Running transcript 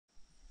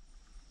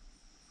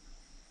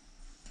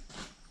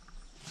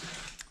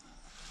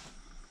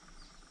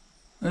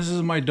This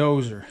is my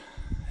dozer.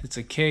 It's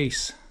a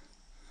Case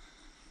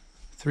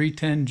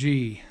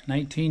 310G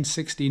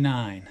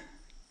 1969.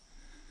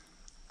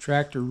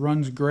 Tractor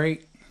runs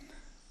great.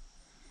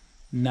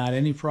 Not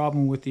any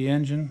problem with the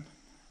engine,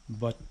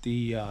 but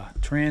the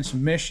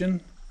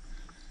transmission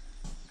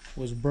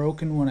was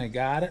broken when I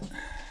got it,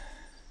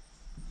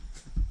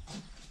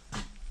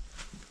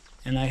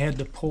 and I had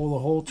to pull the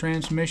whole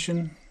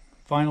transmission,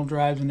 final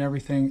drives and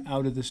everything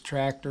out of this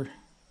tractor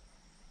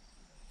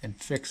and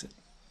fix it.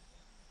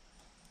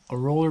 A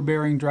roller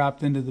bearing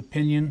dropped into the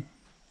pinion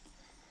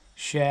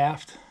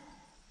shaft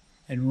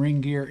and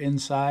ring gear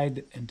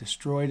inside and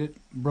destroyed it.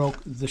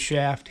 Broke the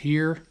shaft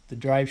here, the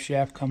drive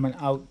shaft coming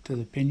out to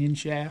the pinion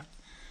shaft.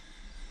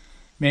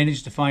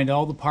 Managed to find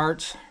all the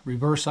parts,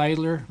 reverse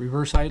idler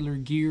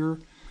gear,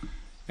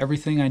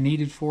 everything I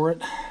needed for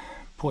it.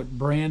 Put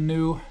brand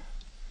new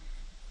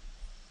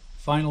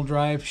final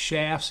drive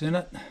shafts in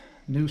it,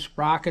 new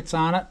sprockets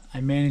on it.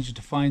 I managed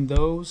to find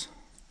those.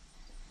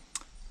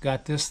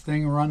 Got this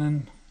thing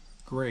running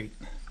great.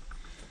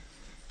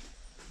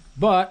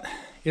 But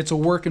it's a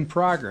work in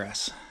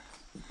progress.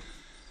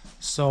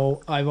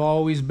 So I've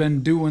always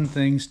been doing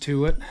things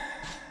to it,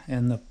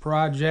 and the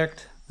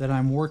project that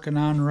I'm working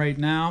on right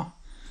now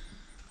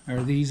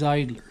are these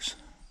idlers.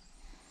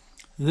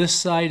 This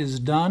side is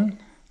done.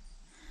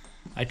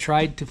 I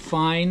tried to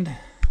find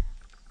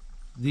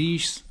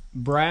these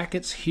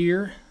brackets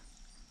here.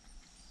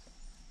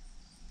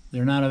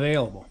 They're not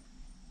available.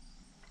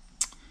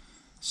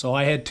 So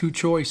I had two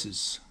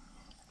choices.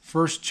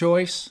 First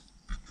choice,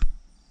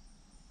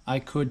 I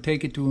could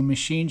take it to a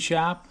machine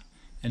shop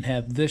and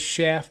have this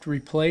shaft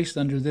replaced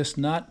under this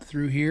nut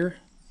through here.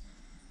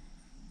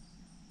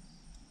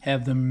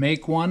 Have them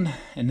make one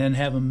and then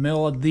have them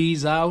mill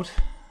these out,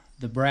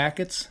 the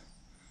brackets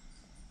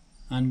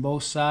on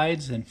both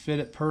sides, and fit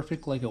it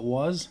perfect like it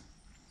was.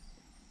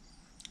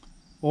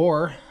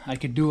 Or I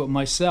could do it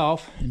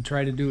myself and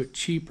try to do it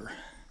cheaper.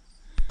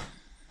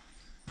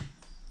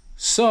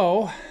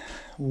 So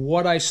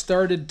what I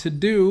started to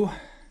do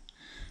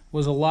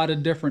was a lot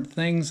of different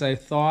things. I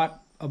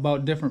thought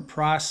about different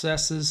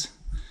processes,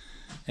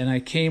 and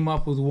I came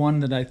up with one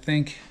that I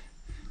think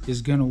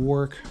is going to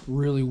work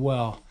really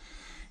well.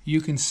 You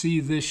can see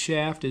this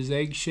shaft is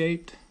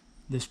egg-shaped.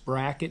 This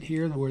bracket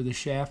here where the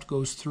shaft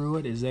goes through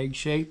it is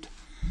egg-shaped.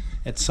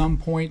 At some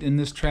point in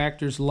this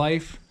tractor's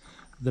life,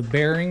 the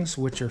bearings,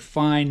 which are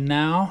fine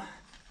now,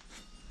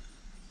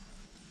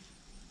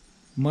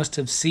 must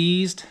have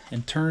seized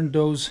and turned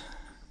those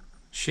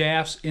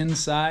shafts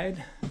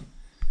inside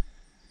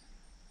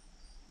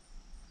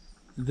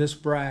this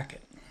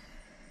bracket.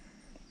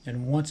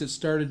 And once it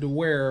started to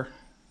wear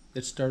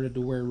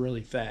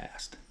really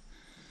fast.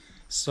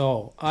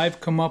 So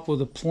I've come up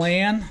with a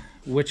plan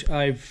which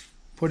I've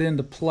put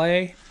into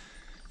play,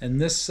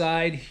 and this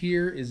side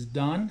here is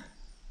done.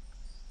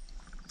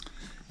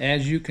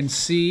 As you can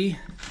see,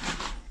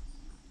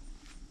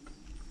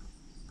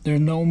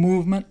 there's no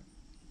movement,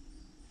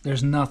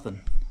 there's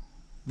nothing.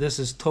 This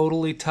is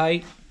totally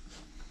tight.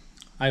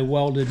 I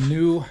welded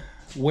new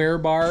wear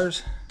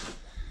bars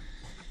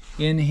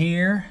in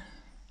here,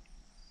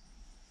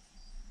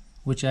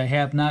 which I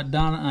have not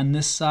done on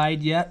this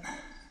side yet.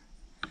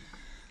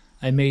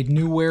 I made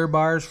new wear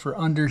bars for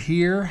under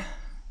here,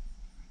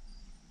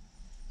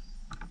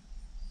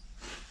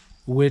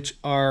 which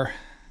are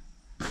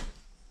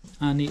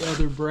on the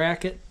other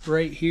bracket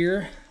right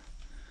here.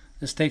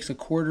 This takes a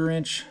 1/4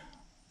 inch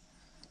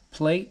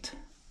plate,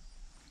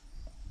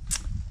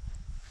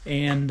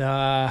 and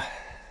I've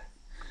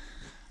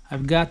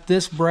got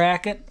this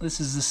bracket. This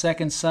is the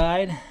second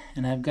side,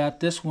 and I've got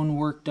this one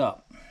worked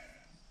up.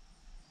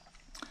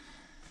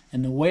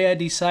 And the way I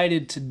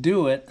decided to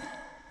do it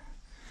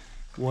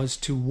was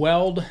to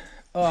weld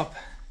up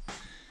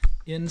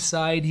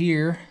inside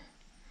here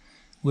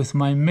with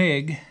my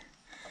MIG,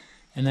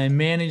 and I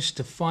managed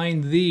to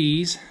find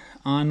these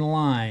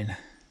online.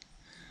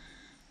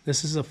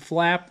 This is a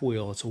flap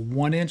wheel. It's a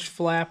 1-inch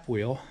flap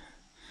wheel,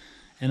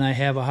 and I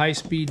have a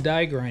high-speed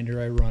die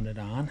grinder I run it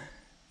on,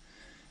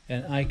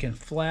 and I can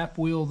flap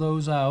wheel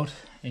those out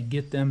and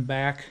get them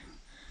back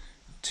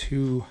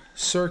to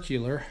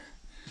circular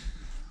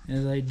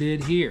as I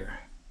did here.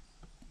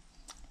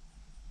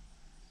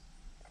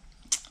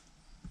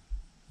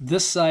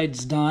 This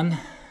side's done.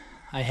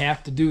 I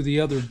have to do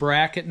the other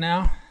bracket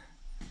now.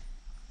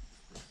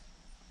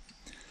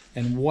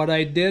 And what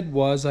I did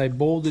was I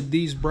bolted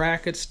these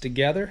brackets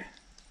together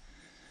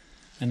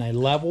and I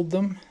leveled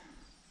them,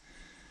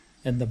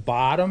 and the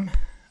bottom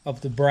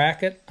of the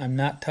bracket I'm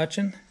not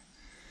touching,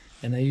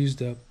 and I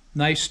used a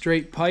nice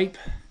straight pipe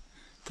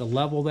to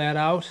level that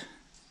out,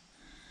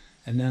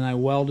 and then I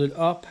welded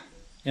up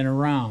and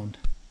around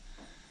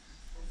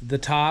the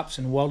tops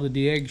and welded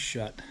the eggs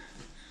shut.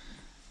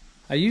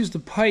 I used the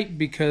pipe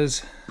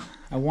because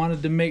I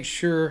wanted to make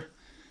sure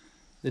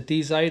that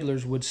these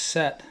idlers would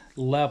set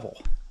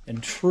level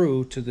and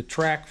true to the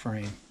track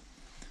frame.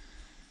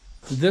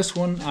 This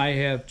one I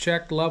have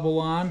checked level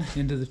on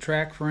into the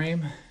track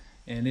frame,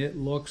 and it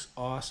looks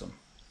awesome.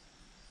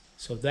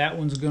 So that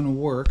one's going to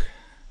work.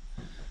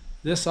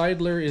 This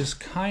idler is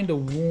kind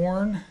of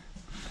worn,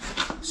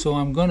 so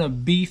I'm going to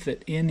beef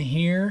it in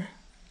here.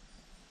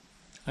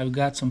 I've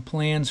got some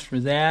plans for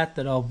that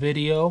I'll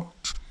video.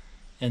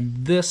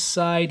 And this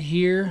side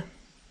here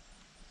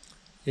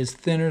is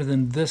thinner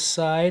than this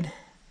side,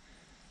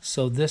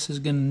 so this is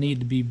going to need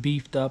to be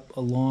beefed up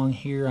along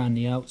here on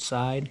the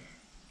outside.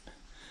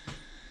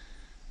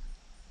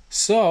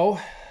 So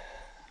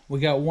we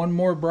got one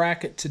more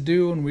bracket to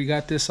do, and we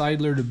got this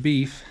idler to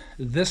beef.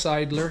 This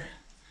idler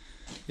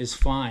is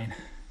fine.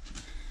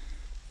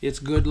 It's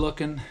good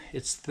looking,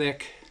 it's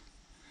thick.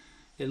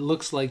 It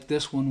looks like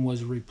this one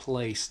was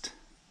replaced.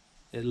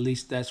 At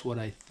least that's what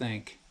I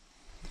think.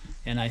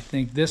 And I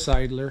think this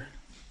idler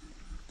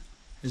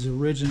is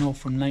original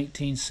from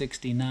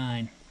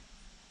 1969.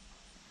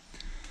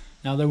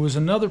 Now there was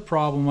another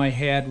problem I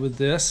had with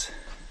this.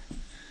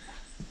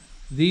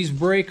 These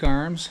brake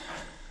arms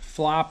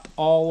flopped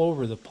all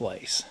over the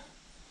place.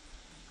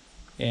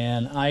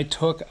 And I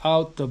took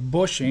out the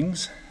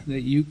bushings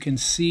that you can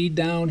see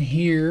down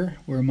here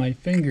where my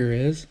finger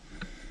is.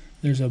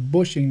 There's a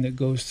bushing that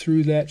goes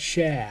through that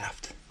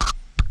shaft.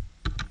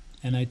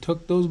 And I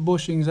took those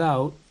bushings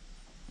out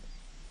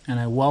and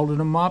I welded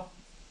them up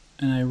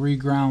and I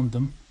reground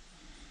them.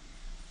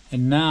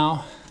 And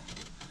now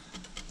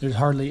there's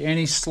hardly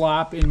any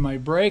slop in my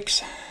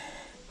brakes.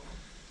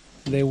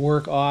 They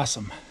work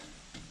awesome.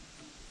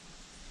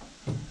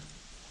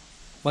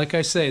 Like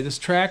I say, this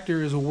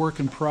tractor is a work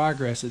in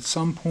progress. At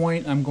some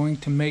point I'm going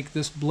to make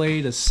this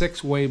blade a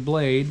 6-way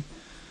blade.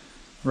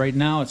 Right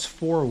now it's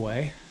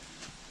 4-way.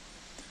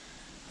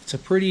 It's a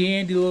pretty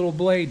handy little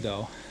blade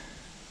though.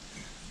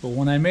 But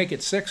when I make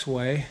it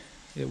 6-way,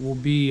 it will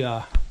be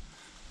a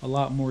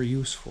lot more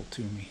useful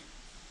to me.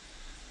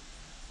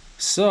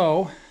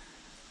 So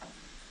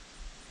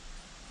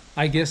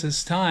I guess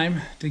it's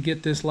time to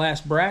get this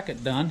last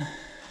bracket done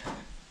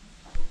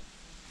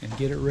and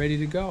get it ready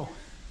to go.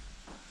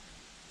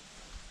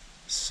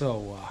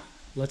 So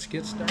let's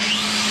get started.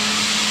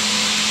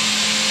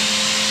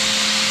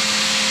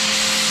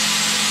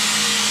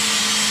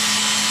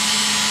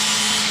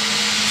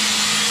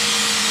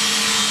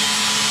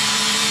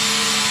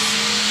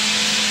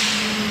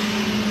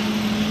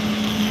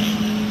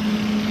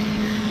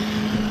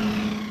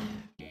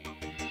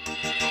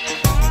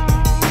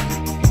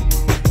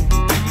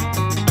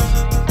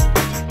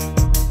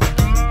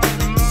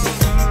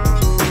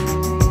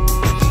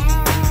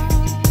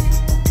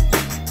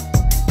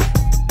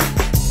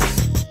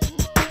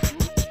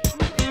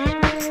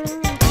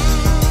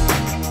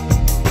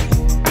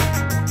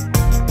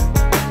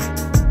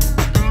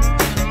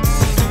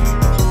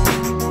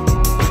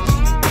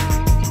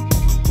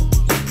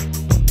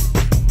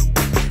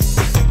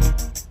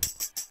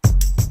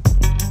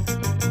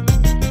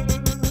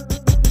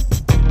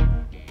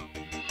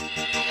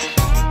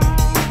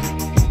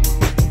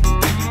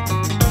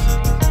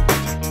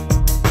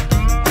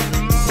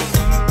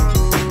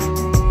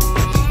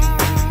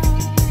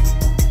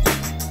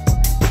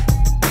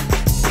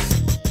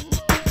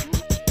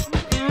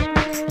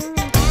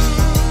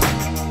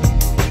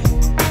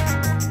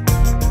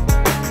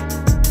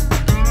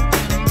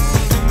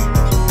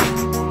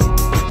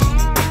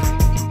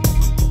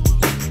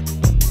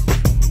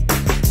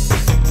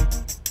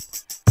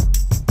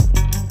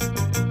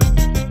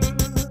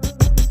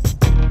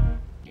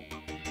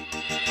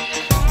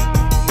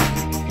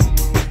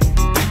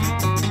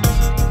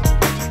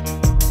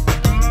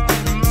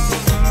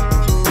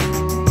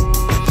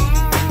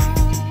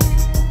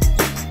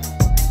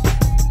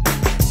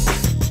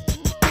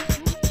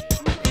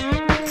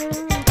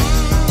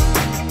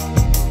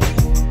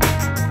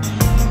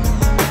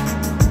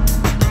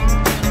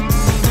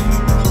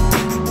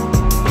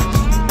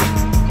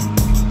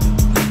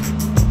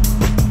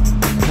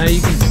 Now you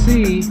can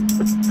see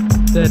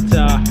that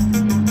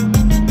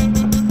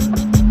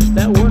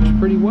that works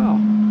pretty well.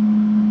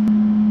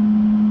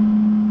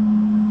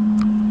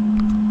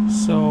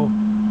 So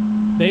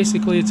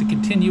basically it's a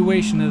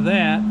continuation of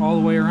that all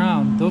the way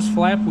around. Those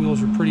flap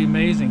wheels are pretty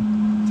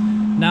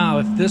amazing. Now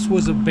if this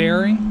was a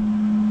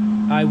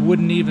bearing, I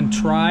wouldn't even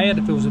try it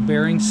if it was a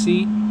bearing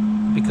seat,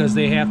 because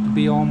they have to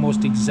be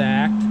almost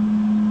exact.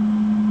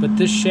 But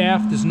this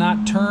shaft does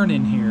not turn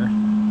in here.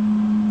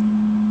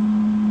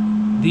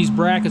 These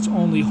brackets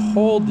only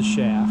hold the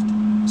shaft.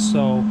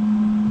 So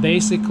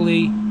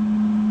basically,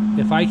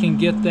 if I can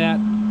get that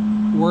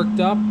worked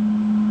up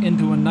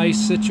into a nice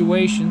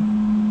situation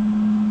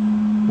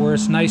where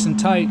it's nice and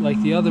tight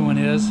like the other one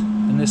is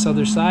and this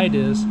other side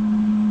is,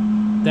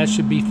 that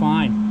should be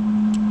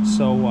fine.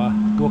 So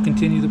we'll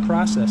continue the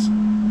process.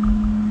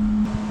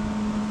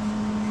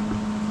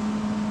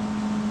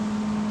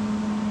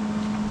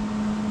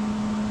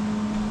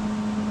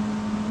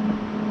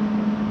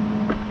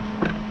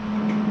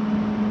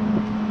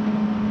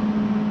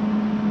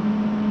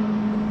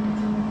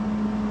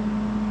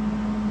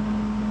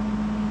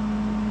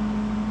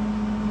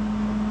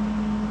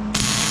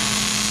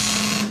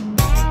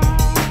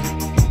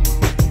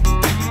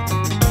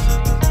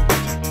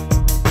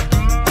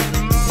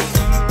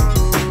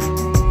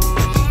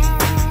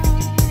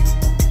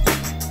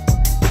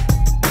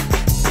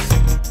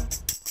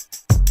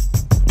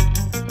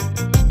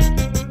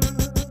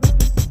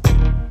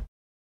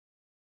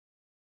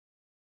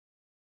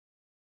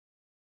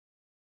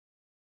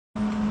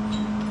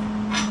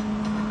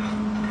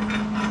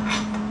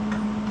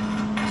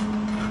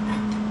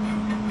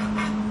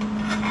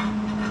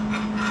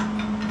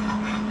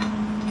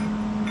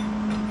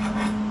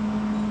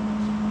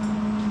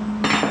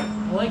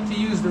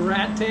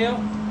 tail,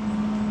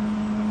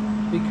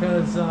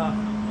 because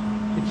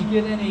if you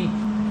get any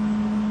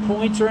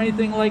points or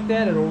anything like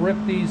that, it'll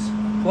rip these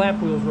flap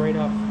wheels right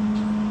off.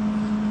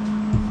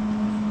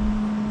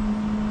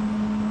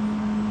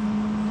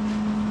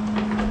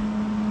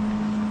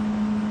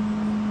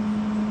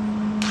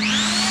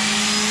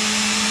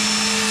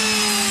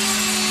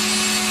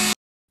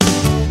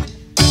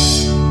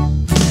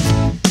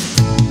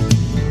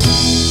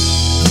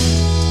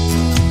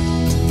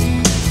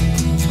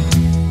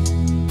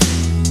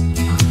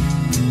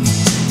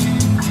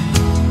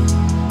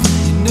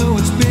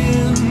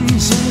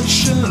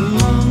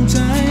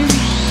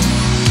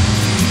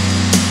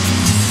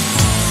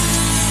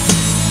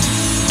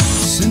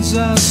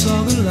 I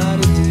saw the light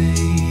of day,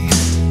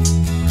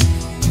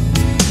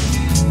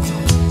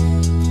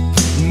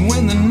 and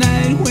when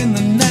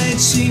the night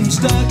seems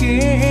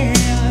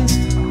darkest,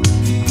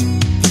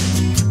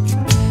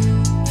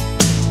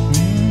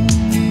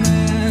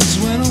 that's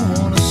when I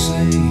wanna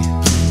say,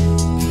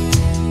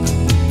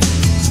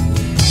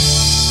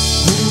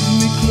 hold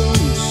me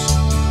close,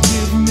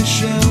 give me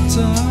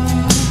shelter.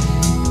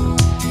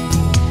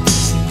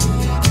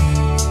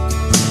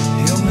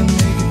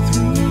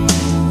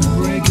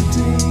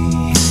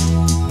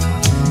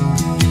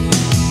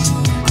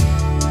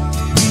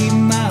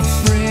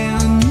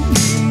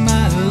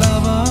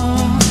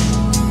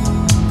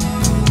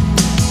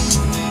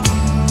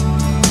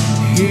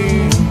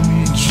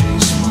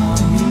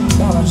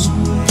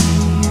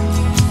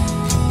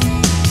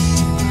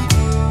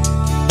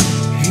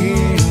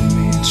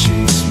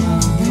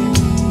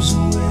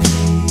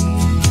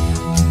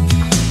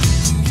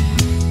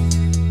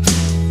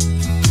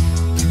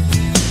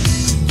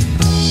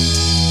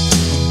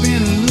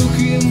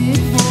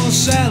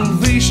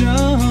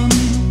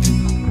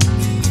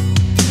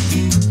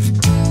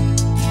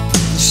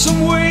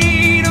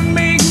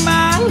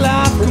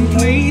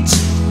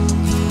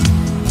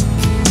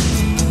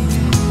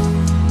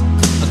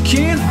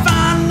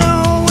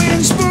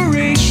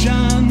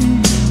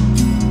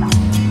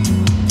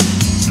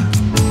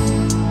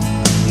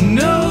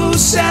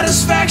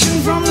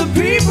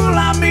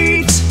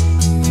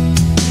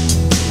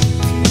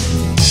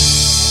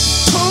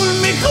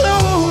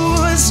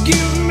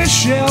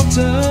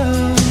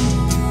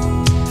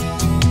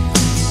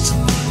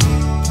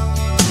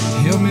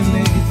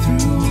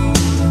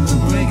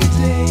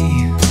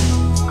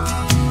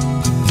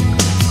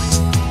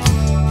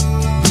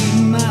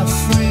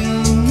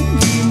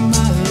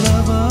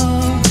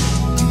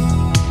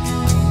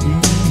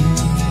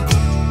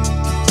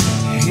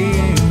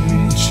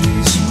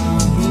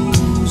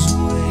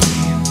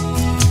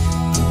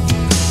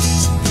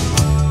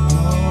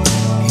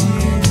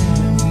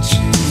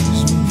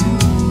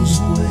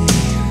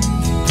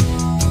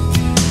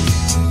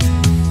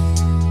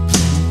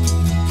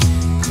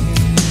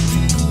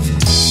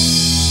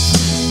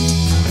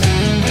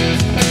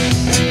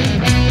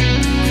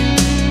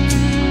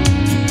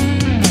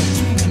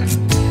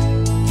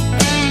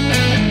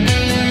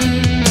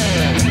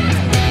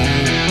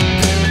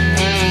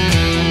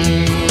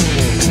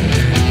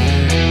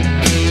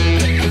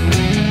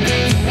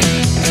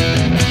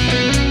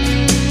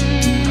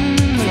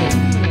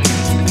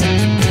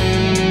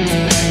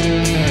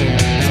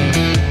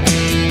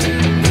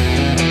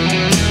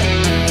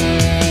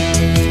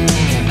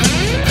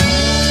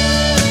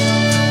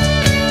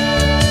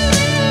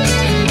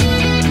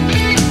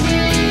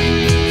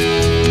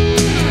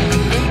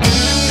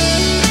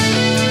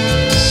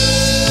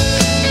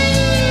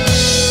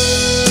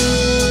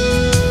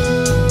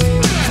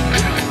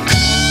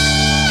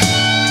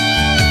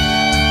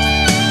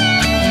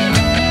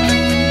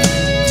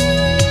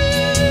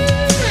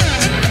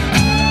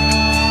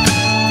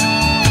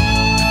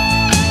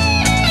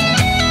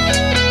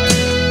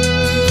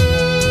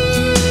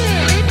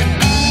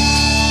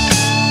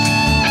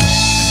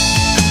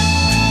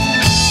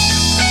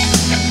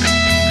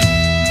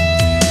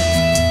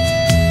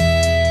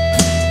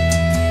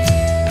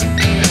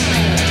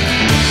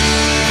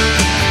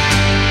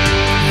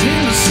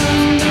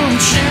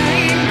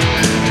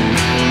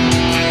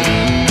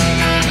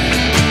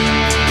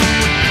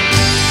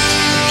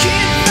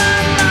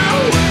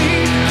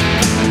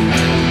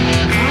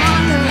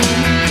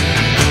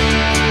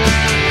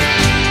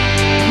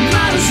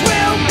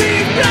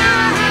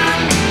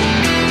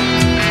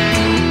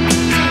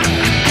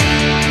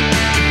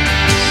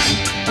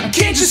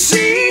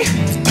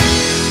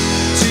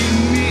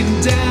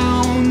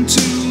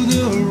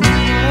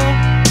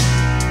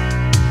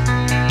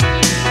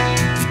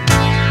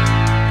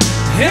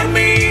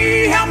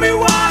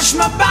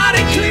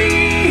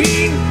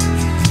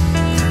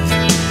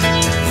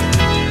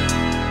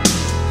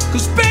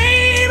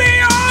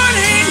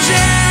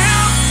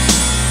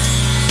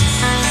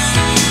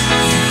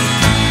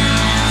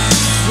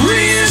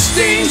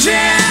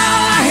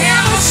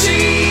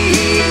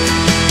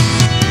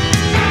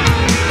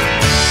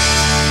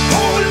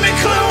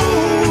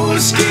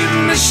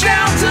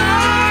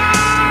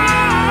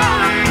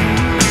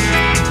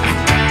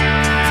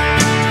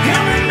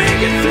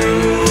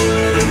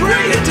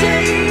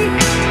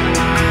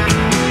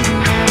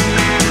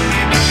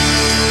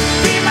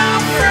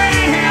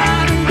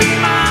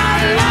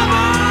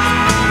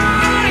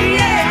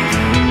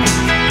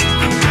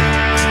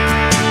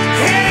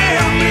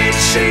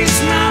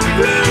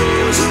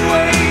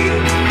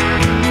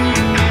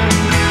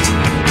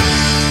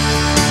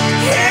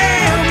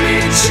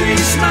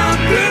 chase my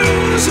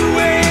blues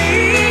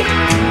away.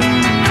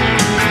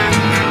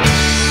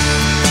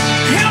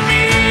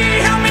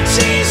 Help me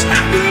chase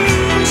my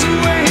blues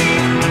away.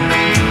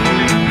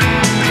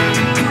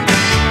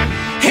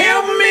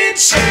 Help me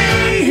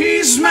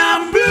chase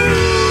my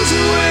blues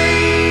away.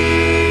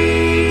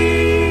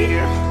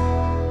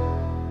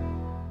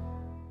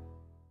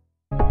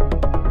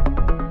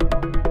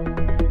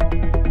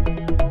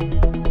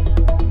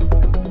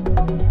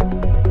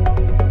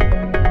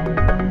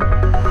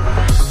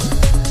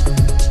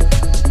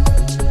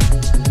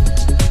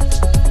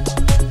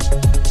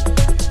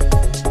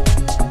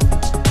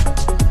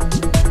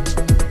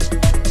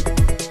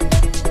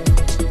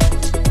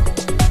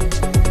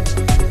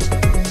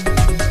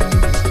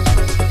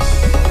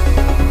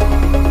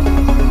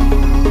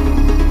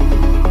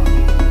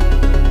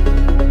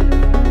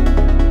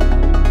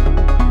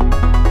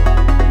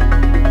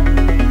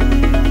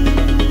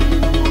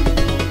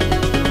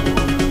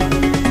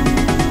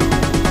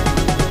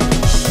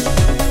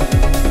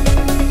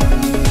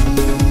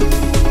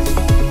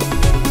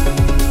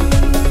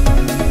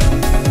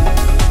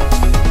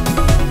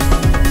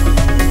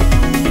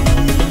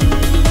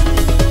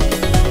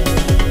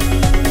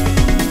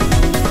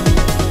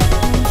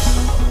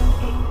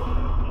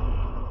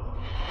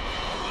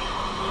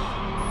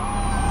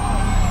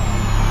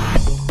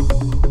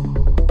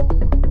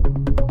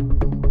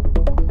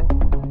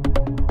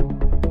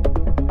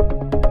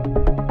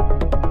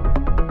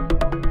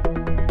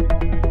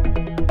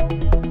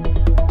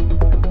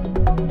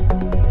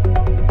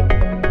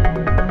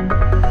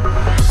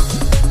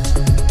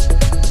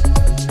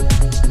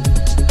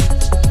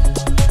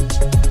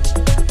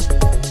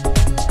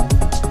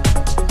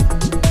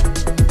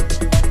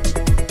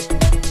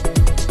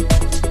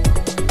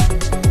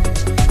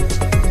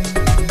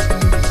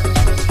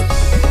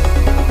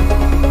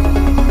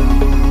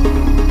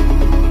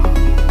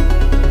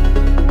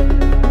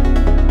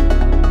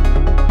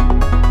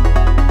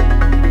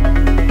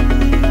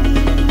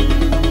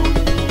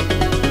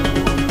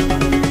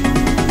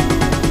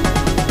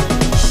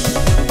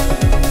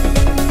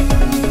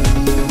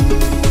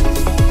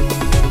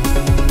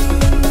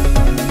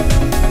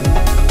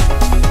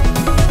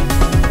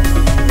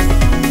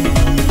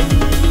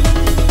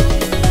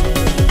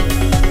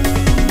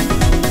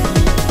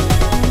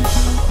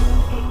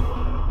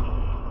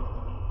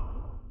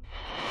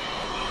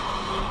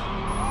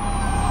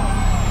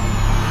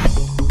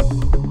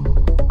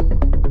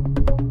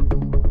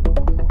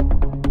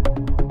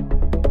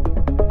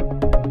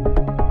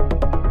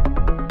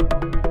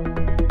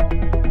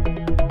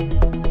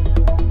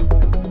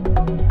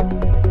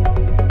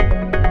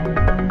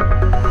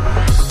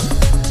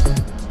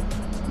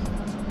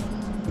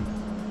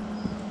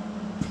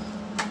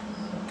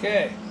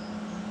 Okay,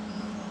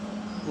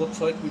 looks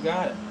like we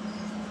got it.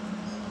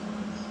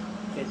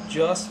 It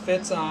just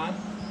fits on.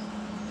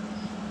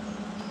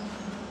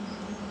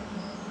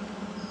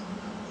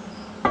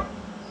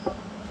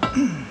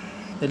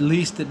 At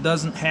least it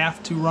doesn't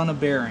have to run a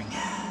bearing.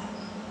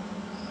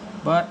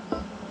 But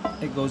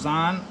it goes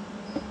on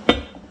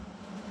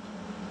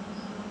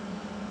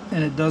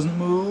and it doesn't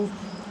move,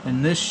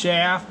 and this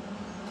shaft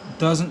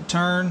doesn't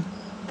turn.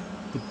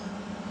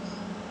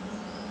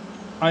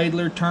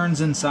 Idler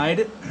turns inside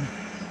it,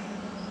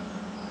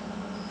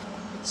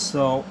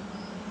 so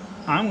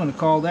I'm going to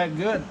call that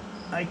good.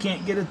 I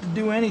can't get it to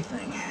do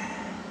anything,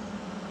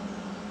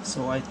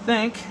 so I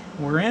think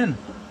we're in.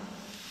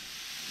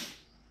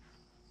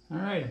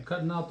 Alright, I'm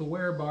cutting out the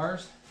wear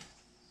bars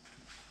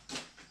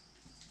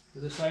for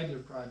this idler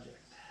project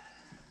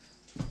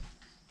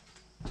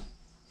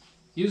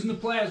using the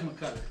plasma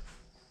cutter.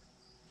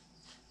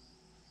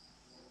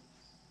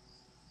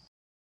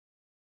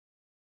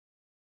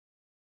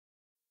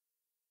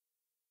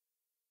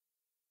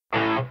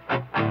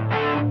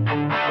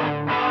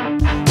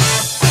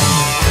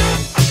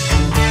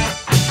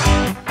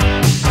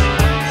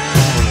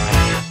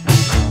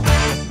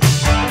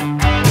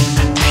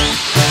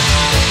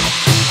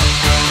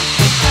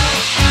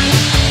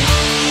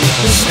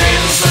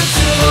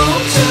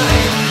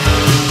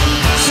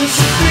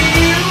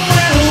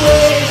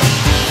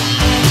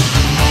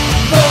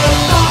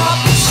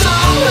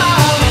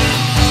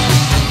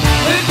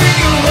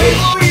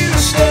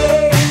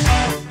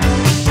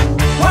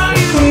 While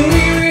you and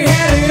me, we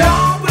had it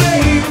all.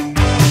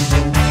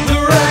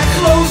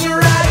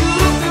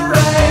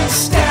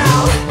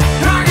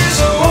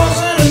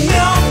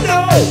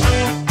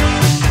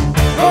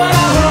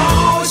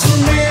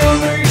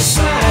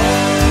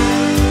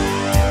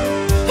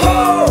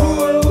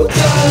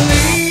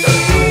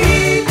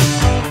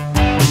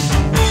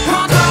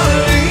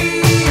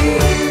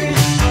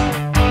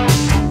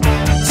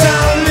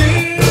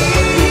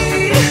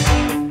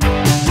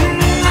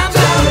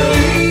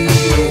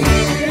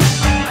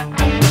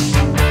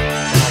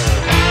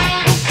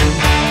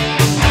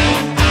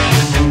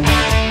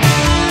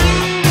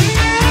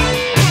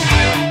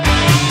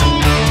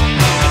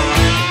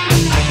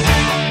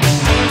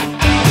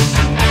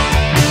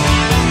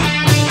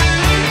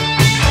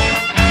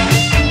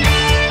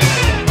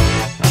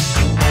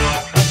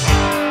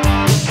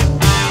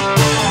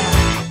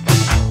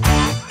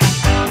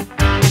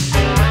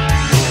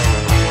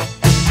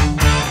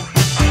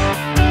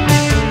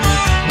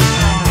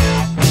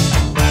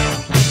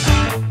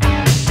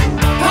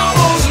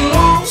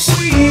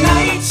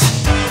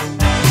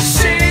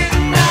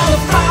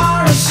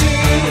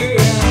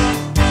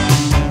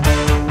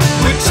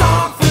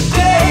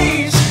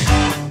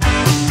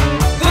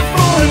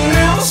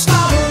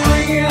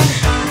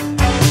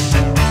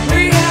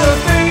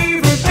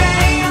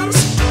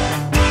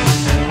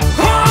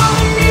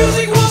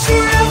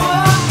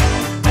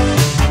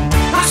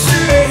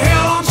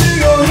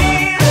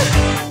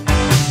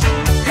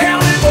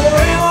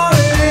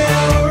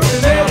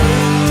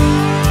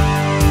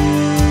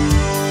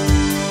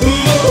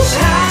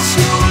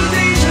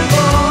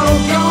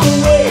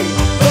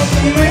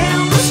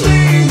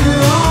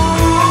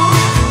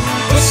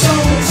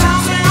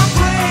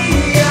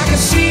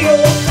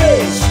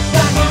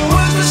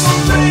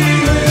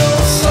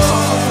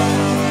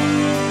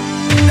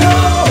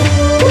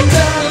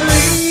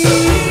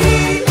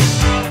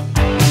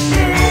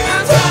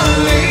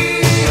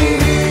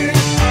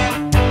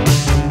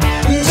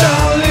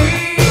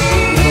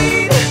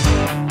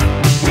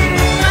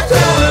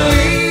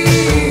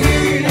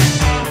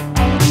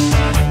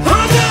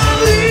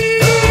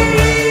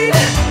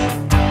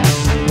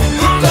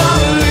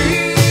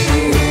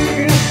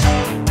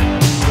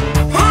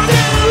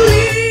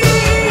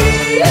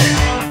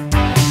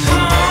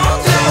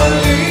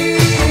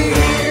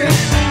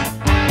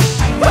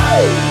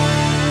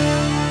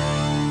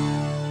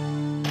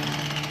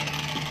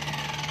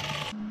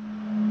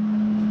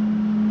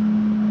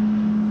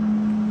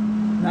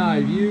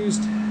 I've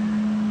used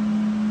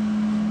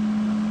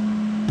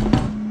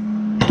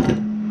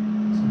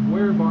some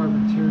wear bar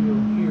material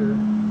here.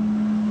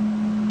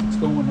 It's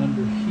going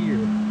under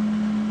here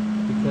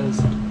because,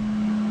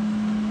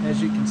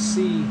 as you can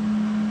see,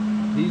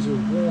 these are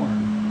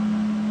worn.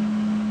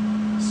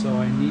 So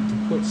I need to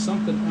put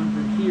something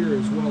under here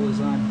as well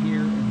as on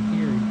here and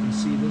here. You can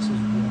see this is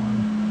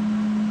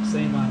worn.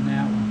 Same on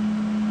that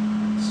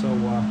one. So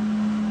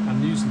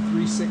I'm using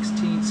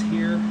 3/16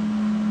 here,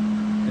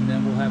 and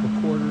then we'll have a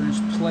 1/4 inch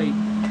plate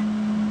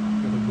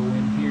that'll go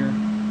in here,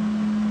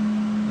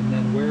 and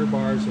then wear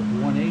bars of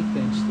 1/8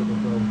 inch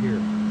that'll go here.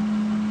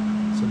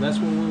 So that's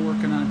what we're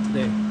working on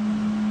today.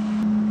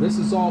 This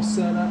is all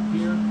set up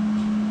here.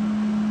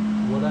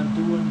 What I'm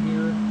doing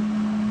here,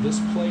 this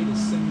plate is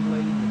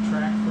simulating the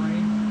track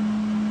frame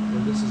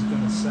where this is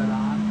going to set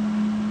on.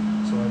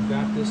 So I've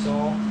got this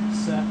all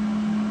set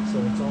so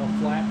it's all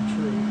flat and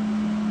true.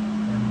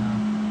 And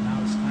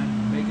now it's time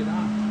to make it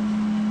on.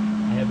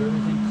 I have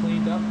everything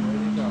cleaned up and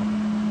ready to go.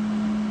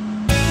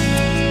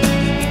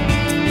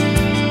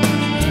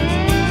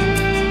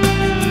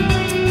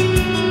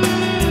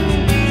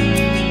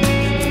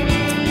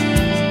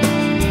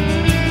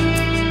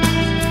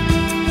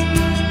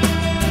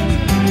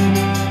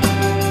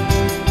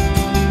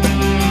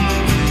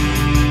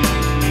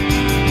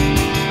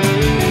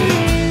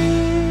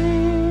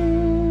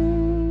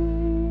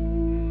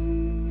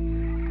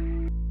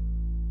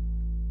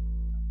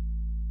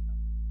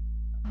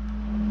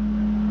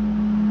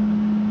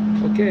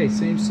 Okay,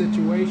 same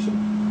situation.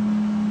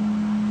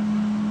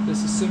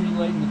 This is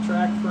simulating the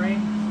track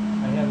frame.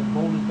 I have it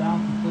bolted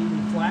down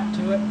completely flat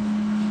to it.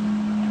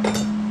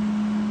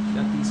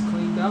 Got these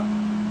cleaned up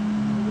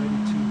and we're ready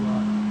to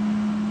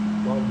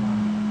weld them on.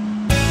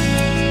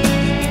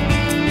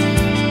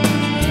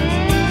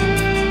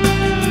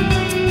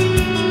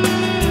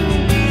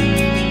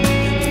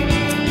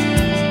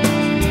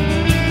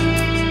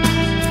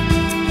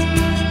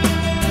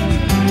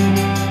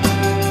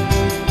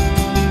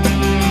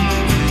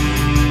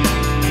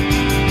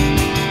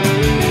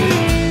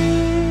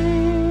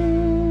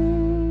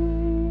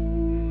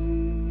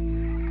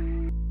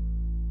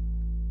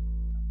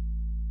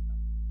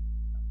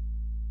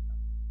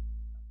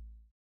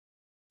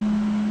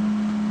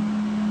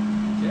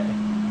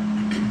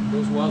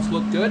 Those welds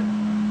look good,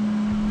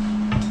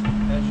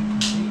 as you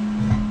can see.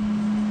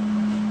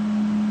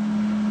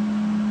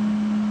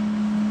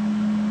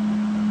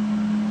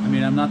 I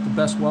mean, I'm not the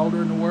best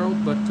welder in the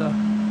world, but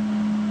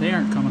they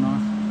aren't coming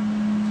off.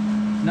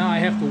 Now I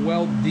have to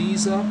weld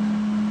these up,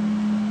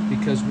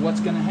 because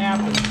what's going to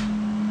happen is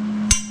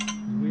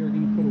we are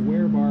going to put a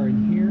wear bar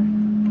in here.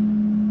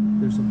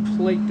 There's a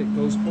plate that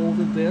goes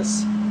over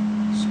this,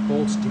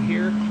 bolts to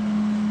here,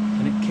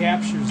 and it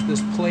captures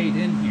this plate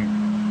in here.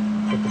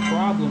 But the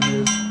problem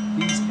is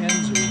these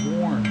ends are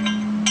worn.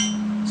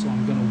 So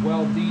I'm going to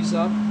weld these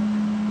up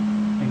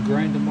and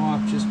grind them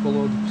off just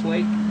below the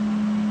plate,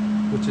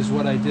 which is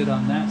what I did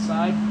on that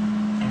side,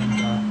 and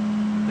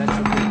that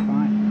should be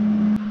fine.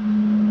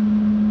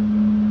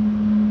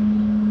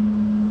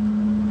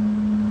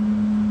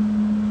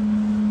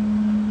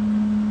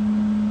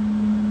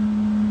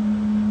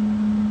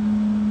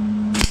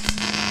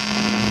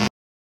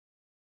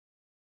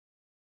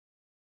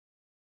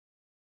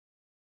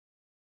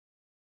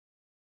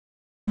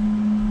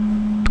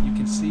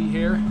 See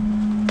here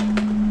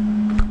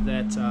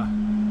that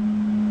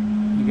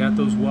you got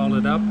those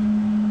welded up.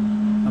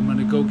 I'm going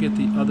to go get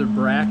the other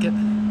bracket,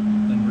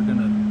 then we're going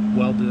to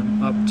weld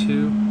them up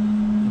too,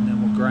 and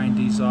then we'll grind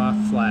these off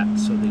flat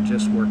so they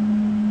just work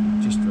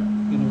just right.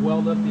 I'm going to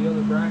weld up the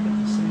other bracket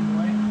the same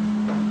way.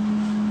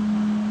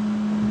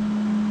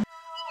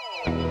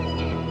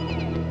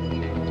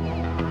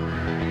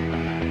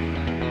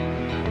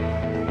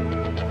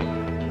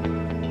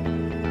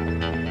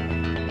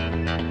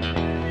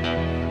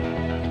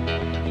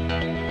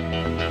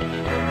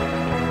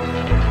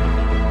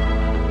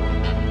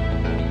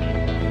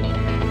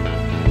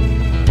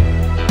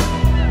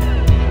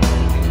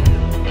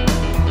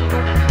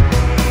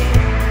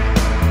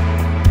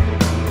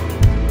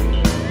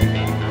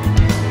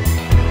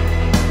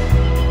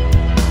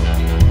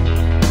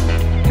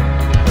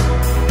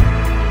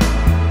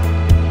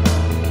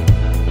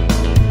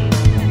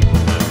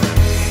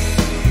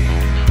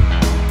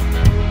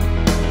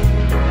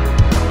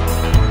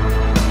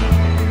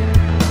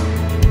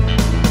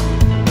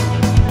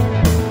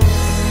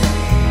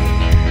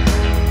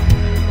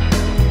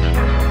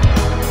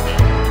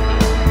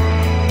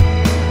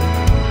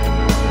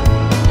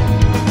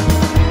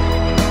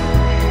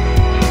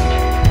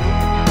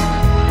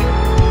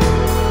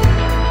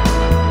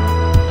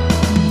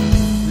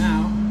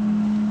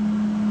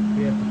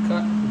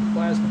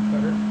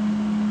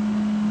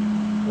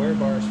 Wear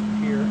bars from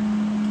here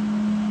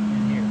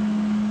and here.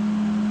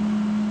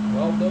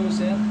 Weld those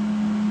in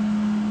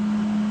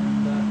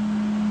and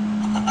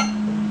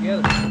put them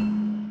together.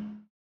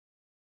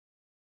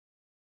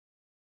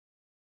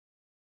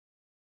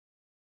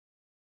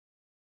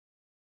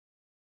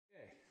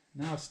 Okay,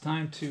 now it's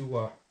time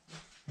to,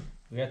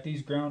 we got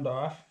these ground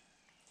off.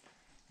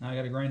 Now I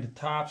got to grind the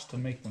tops to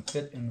make them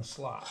fit in the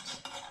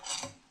slots.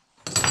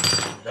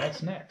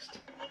 That's next.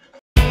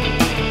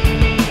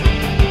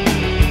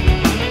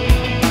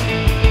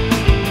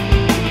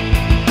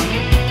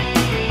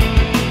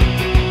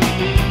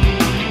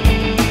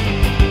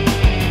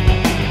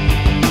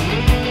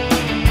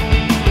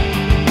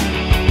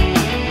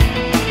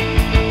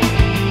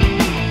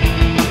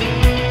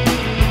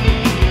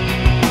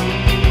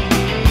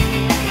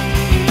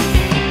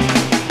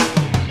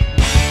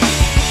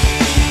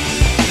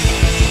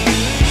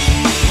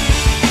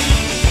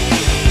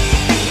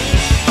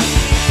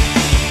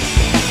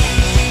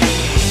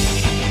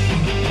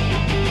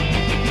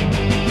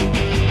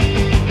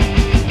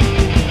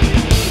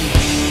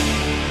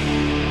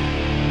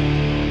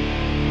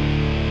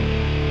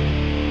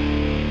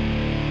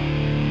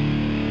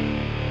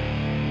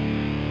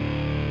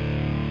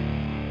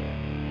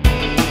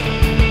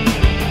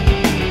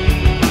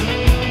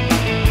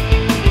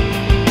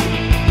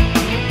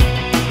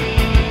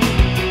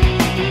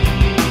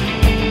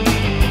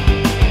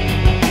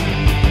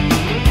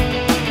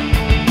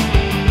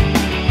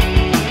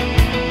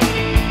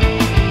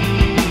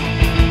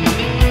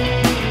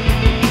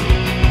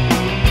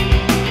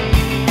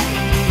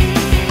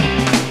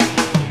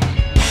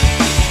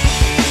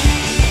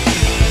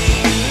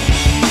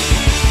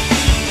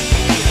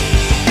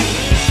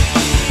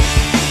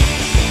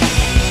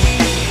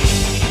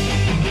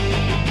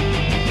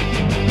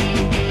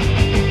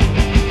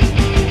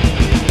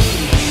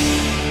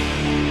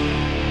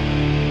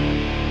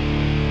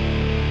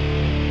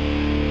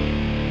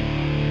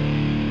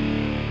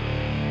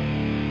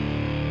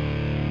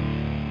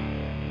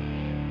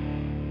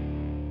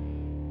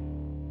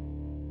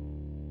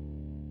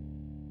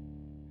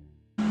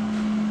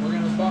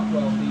 Butt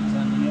weld these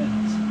on the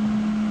ends,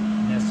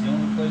 and that's the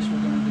only place we're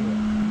going to do it.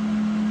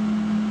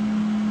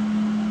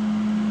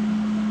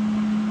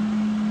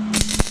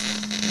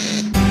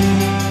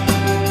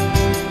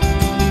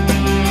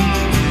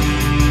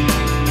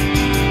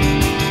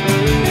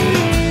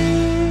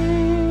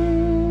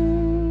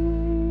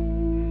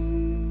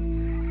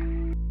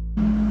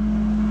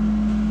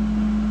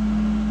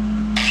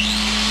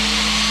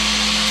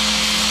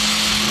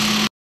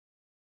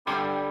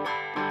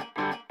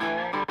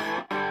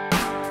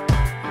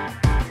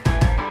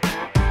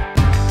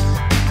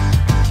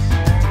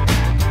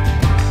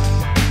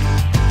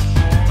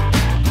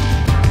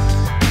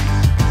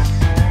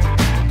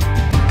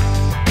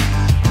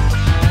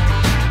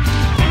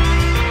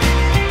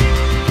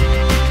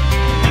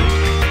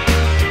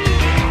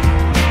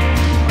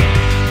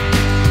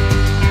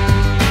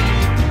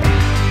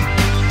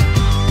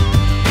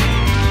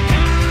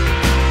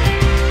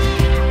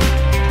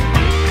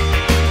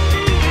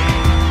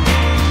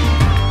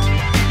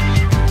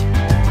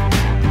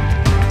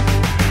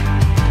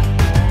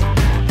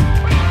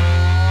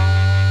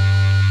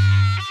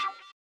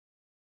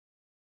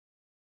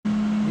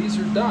 These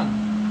are done.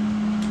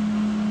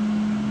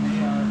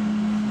 They are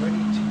ready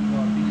to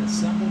be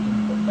assembled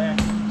and put back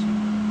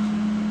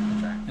into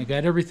the track. I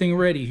got everything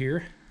ready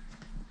here.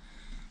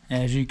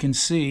 As you can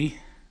see,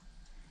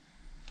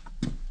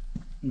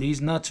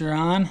 these nuts are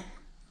on.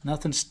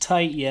 Nothing's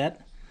tight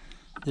yet.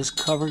 This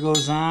cover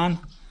goes on.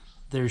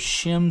 There's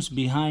shims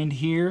behind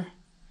here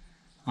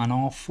on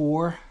all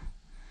four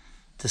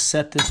to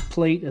set this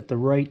plate at the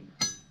right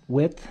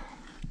width.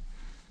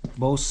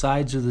 Both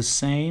sides are the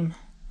same.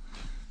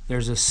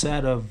 There's a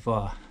set of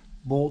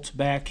bolts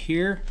back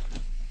here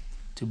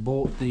to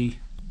bolt the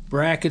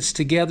brackets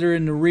together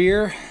in the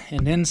rear,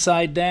 and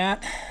inside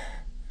that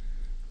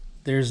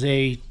there's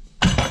a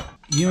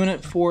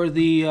unit for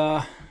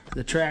the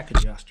track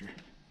adjuster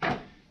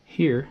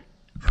here,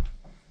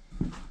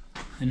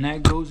 and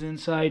that goes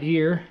inside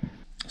here.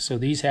 So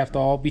these have to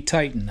all be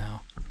tightened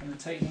now. I'm going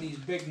to tighten these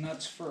big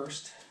nuts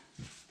first.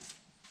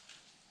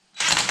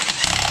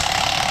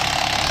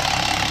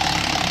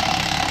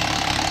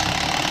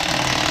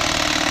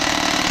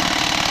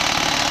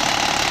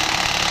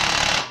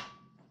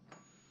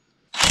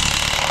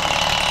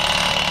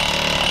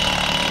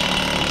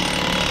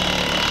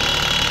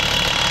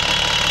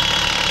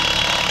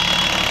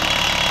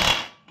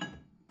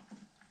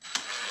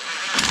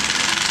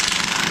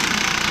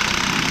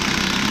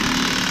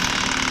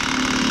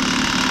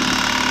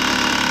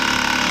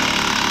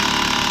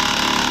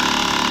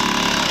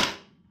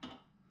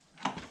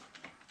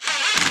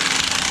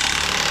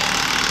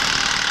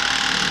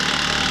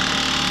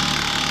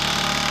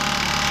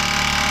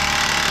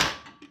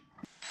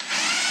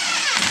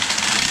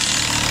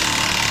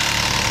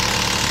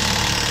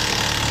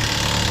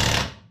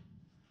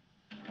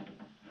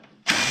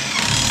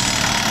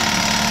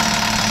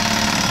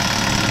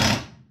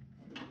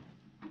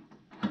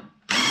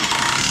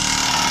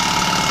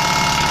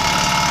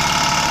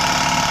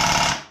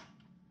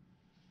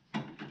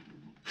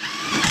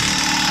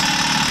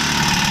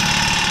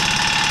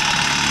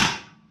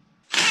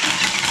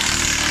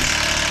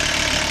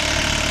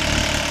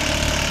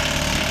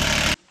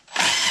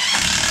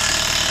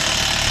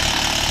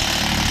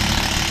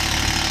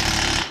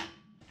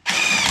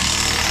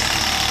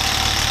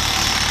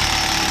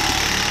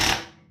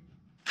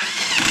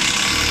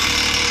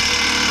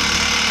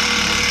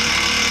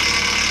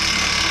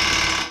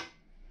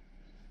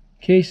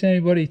 case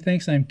anybody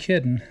thinks I'm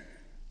kidding,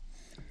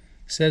 it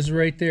says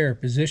right there,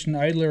 position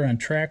idler on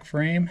track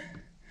frame,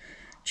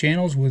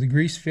 channels with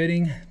grease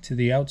fitting to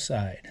the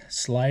outside.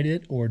 Slide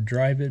it or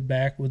drive it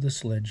back with a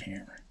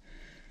sledgehammer.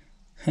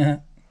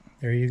 There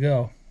you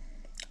go,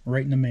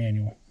 right in the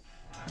manual.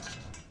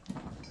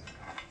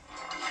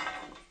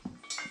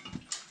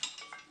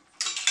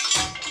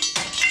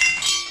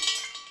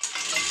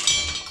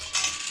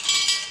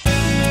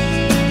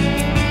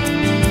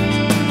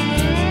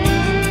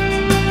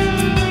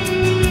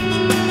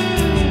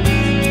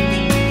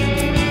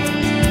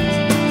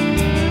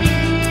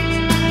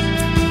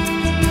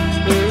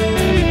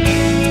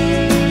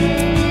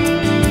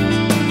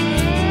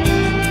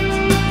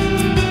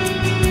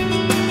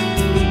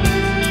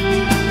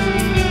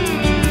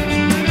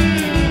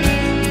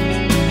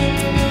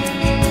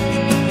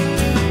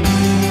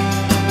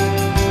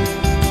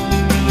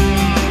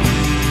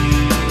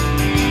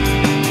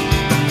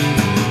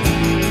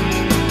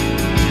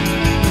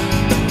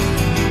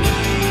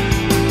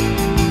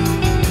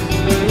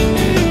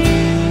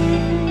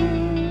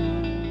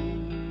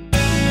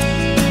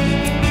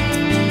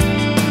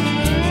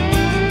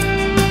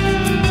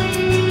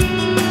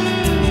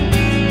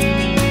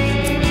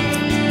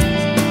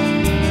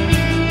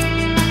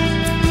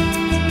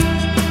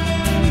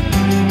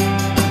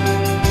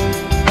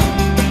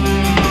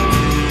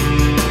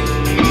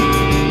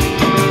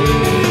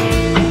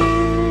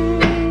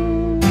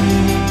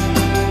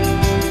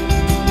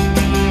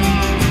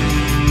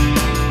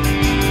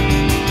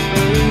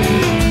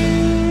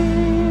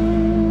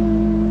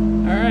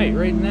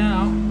 Right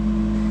now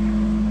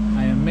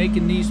I am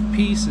making these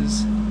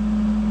pieces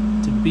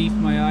to beef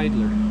my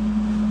idler.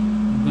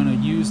 I'm going to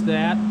use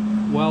that,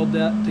 weld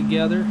that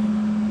together,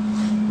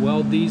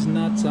 weld these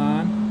nuts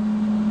on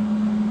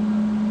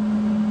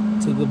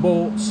to the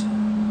bolts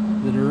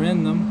that are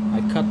in them. I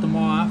cut them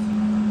off,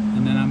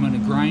 and then I'm going to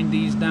grind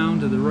these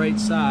down to the right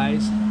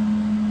size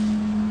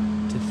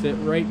to fit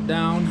right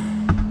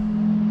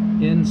down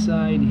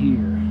inside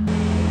here.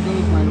 There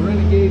goes my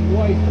renegade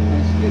wife and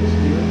my skid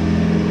steer.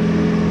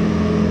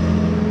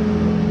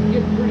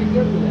 Getting pretty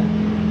good with that.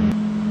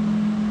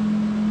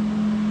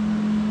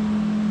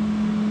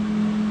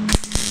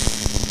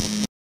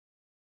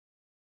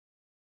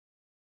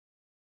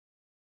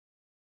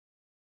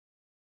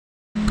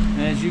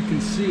 As you can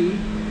see,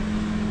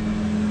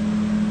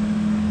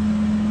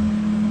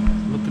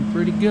 it's looking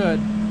pretty good.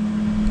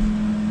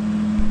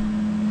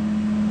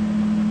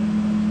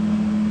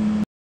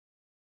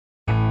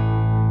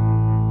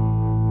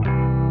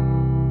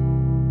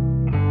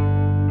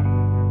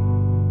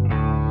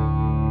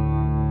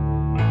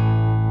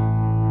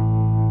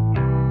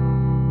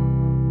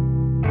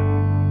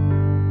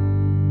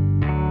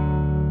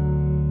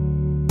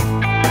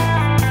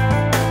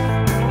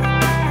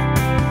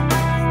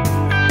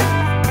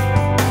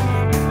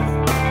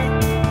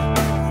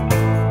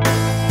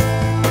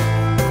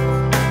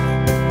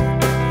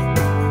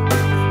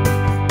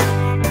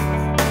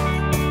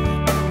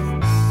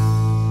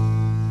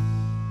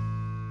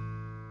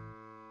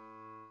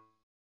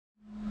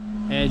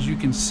 As you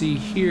can see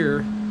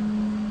here,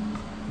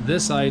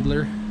 this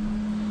idler,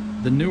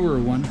 the newer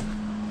one,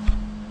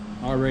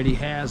 already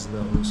has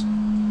those.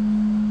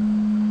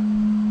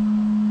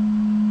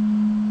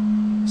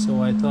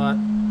 So I thought,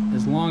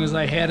 as long as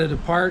I had it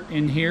apart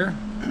in here,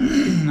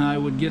 I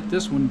would get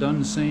this one done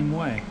the same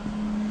way.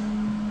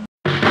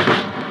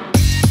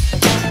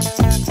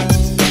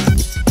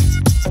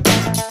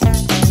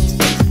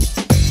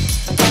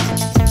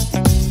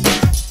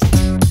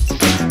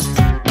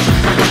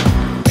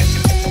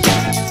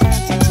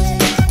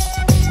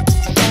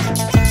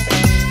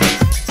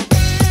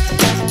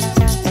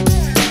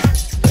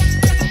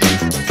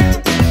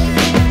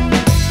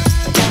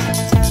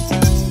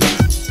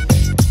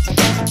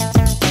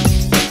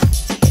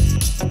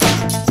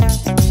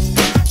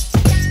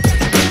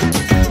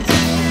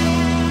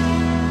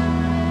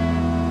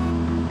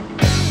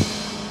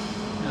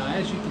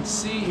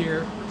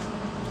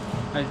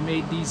 I've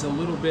made these a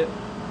little bit,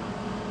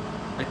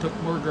 I took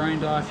more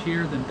grind off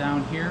here than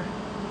down here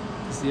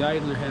because the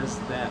idler has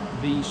that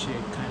V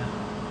shape kind of.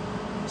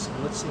 So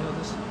let's see how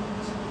this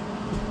looks.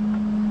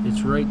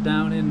 It's right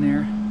down in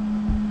there,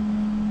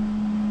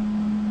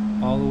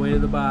 all the way to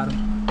the bottom.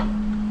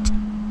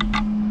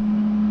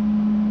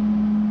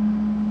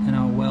 And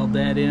I'll weld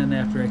that in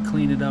after I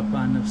clean it up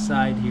on the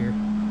side here.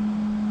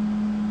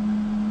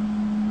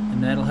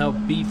 And that'll help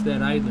beef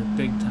that idler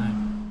big time.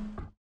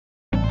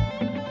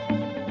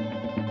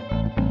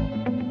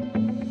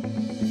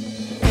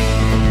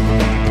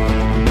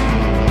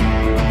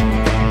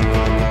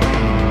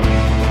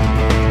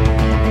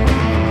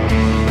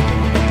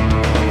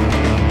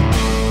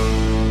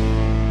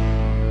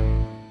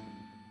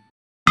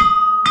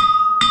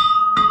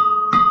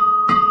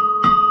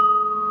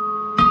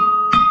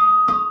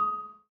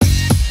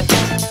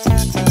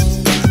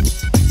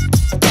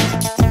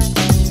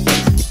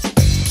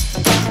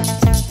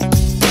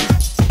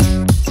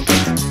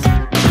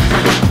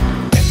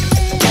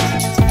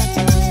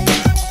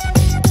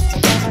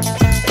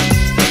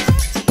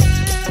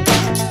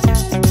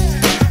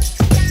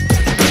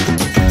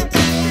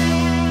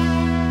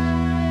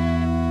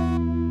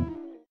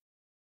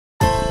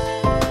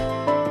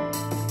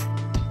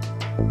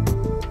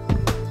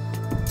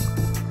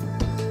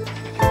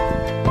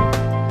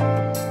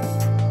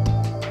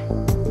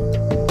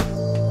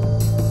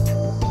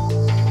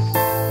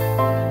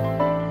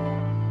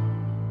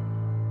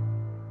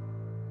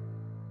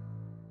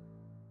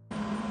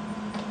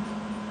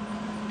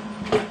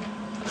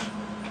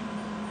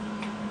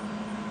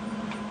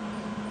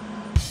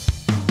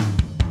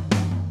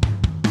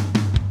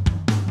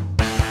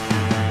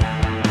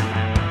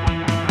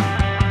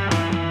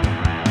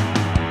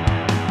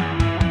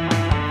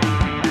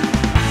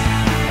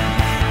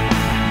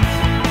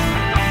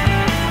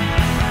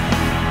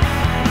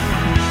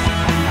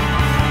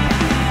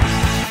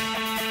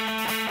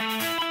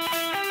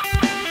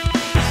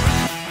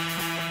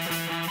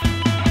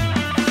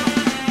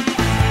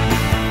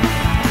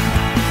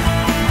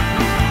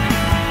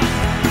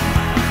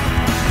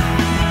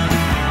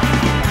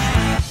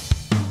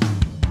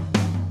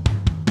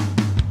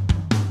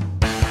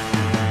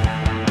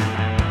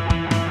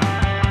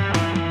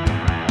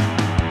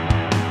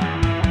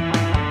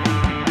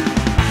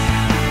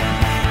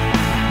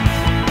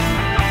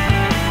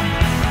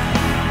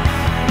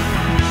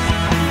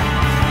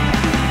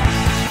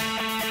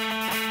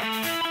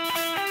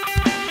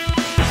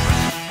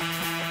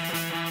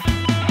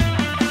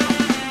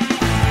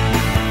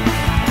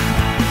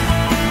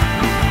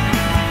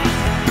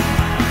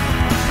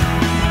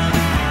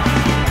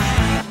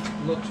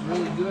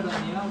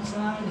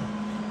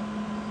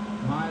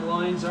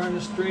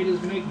 straight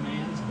as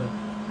MIG-Man's, but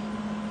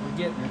we're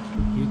getting it.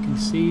 You can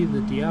see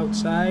that the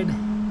outside,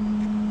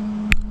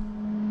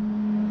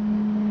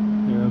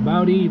 they're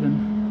about even,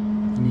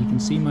 and you can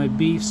see my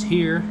beefs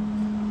here.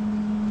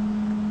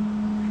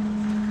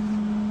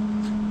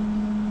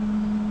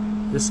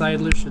 This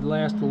idler should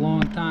last a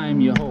long time,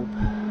 you hope.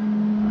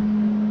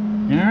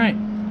 Alright,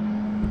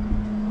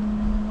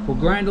 we'll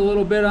grind a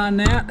little bit on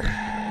that,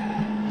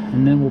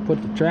 and then we'll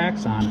put the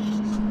tracks on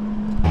it.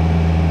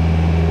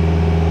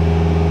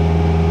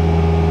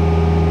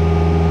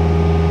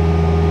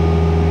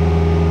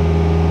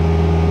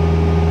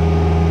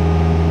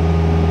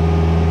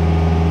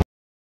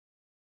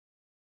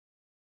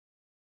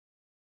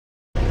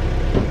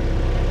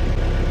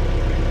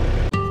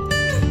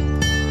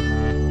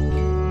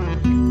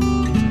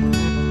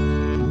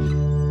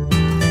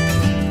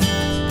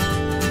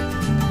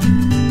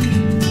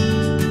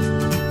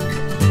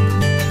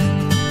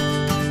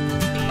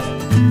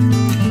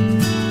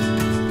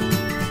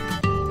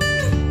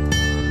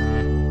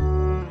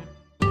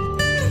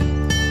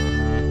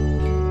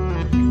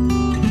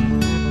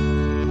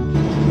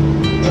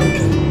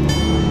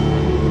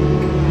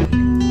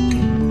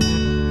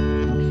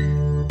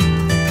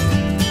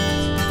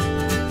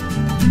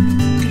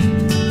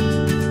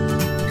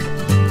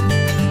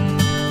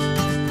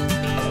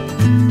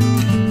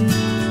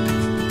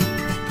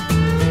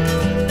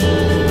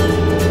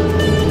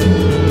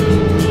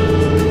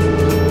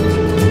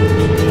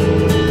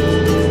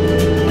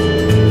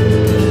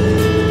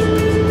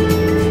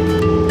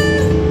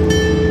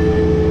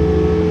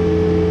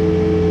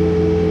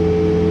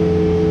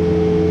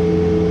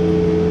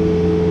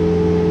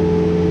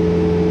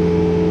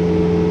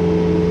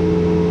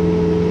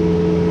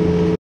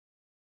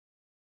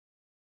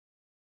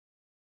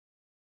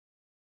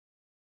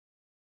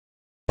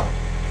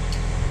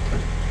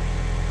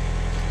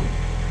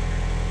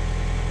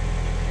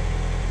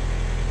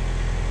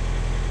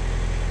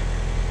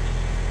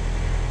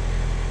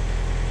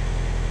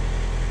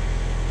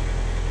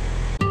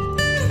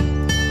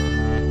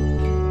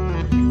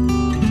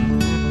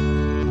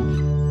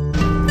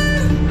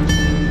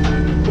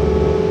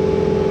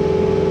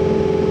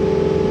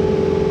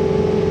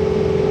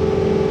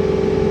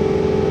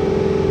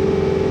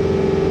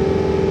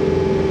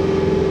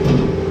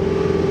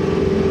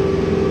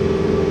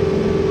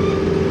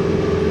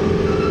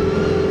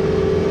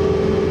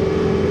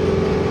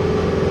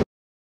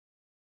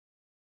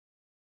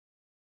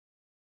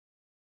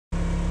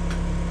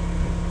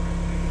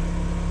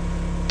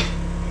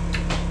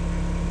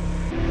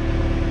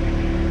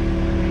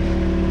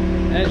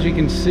 As you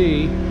can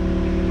see,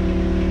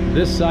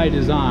 this side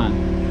is on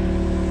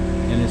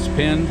and it's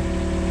pinned.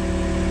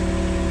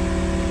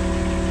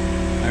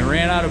 I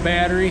ran out of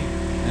battery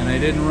and I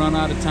didn't run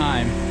out of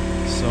time,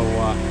 so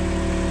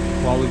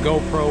while the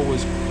GoPro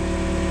was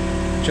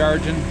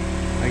charging,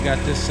 I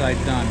got this side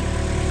done.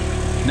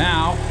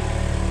 Now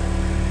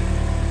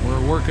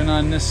we're working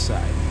on this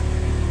side.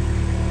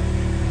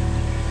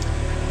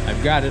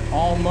 I've got it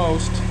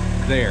almost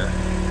there,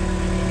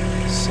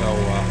 so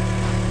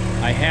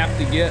I have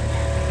to get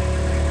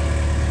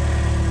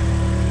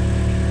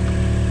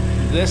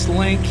this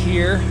link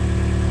here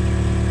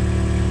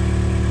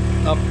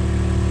up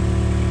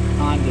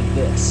onto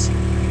this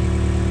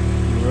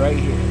right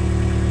here.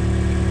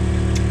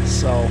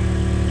 So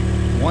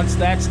once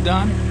that's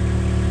done,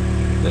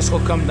 this will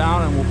come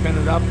down and we'll pin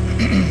it up.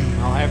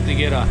 I'll have to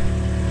get a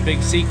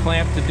big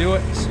C-clamp to do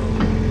it. So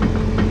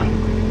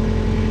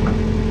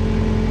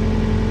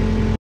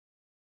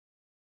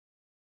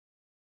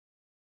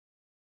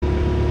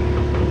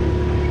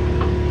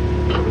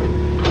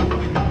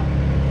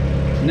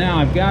now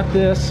I've got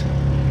this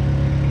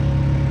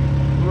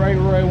right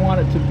where I want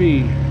it to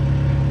be.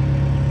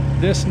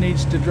 This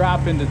needs to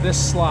drop into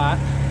this slot,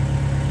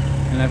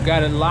 and I've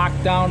got it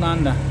locked down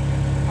on the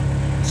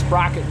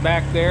sprocket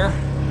back there,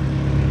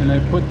 and I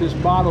put this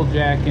bottle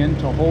jack in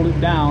to hold it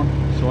down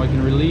so I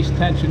can release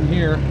tension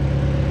here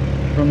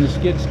from the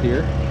skid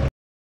steer.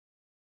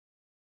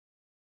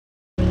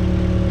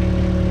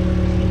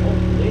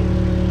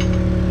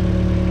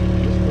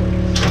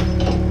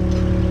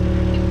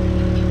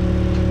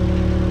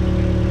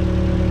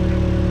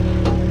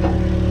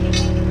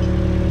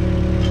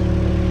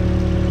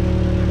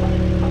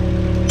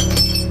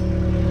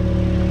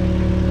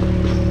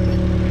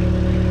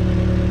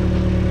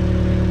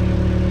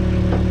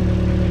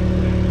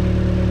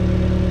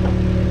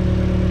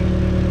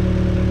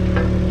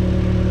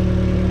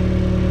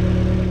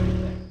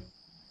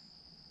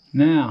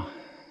 Now,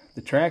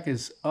 the track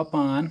is up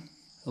on.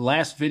 The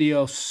last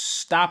video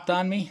stopped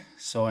on me,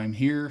 so I'm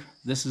here.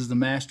 This is the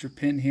master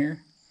pin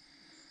here.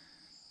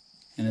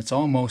 And it's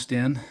almost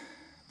in,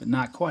 but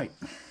not quite.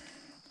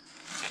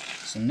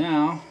 So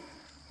now,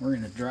 we're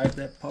going to drive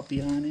that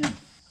puppy on in.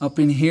 Up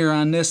in here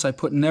on this, I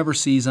put never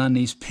sees on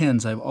these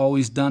pins. I've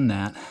always done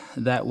that.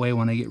 That way,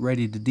 when I get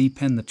ready to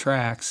depin the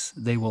tracks,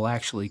 they will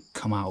actually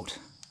come out.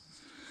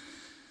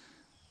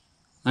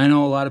 I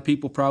know a lot of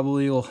people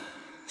probably will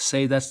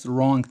say that's the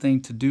wrong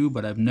thing to do,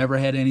 but I've never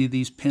had any of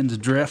these pins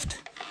drift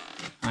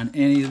on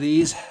any of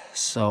these,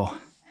 so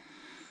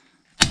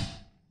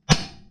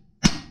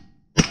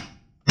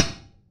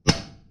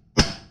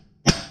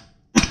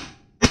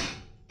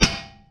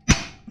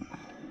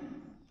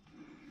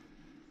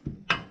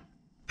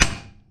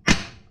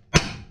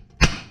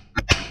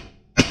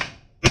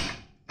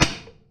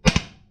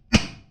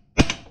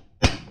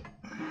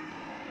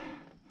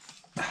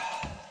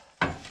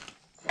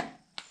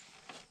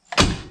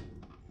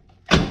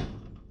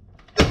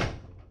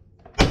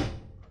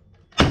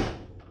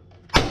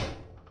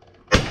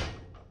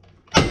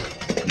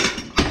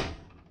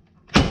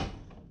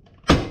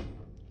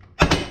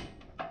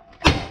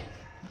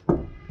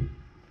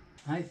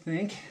I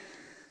think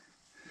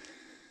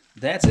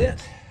that's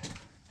it.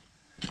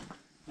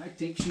 I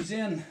think she's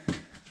in.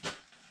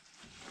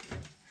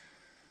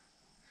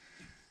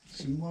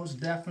 She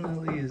most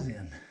definitely is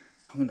in.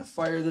 I'm going to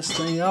fire this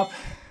thing up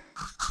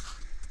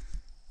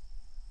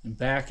and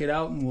back it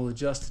out, and we'll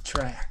adjust the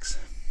tracks.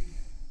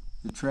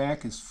 The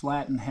track is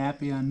flat and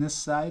happy on this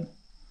side,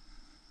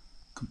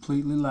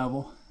 completely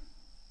level.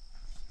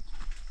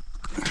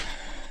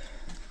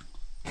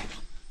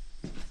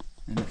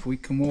 And if we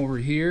come over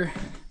here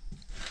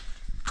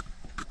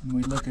and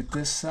we look at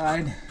this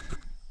side,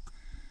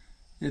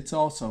 it's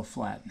also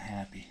flat and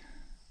happy.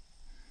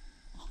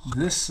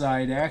 This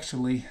side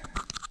actually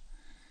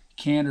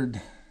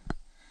cantered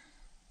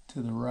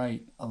to the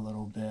right a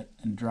little bit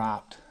and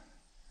dropped.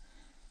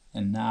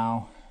 And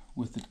now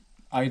with the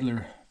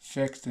idler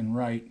fixed and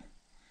right,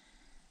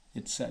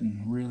 it's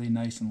setting really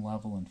nice and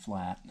level and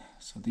flat.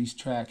 So these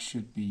tracks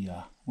should be,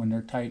 when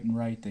they're tight and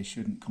right, they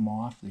shouldn't come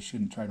off. They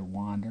shouldn't try to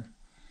wander.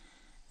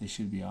 They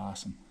should be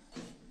awesome.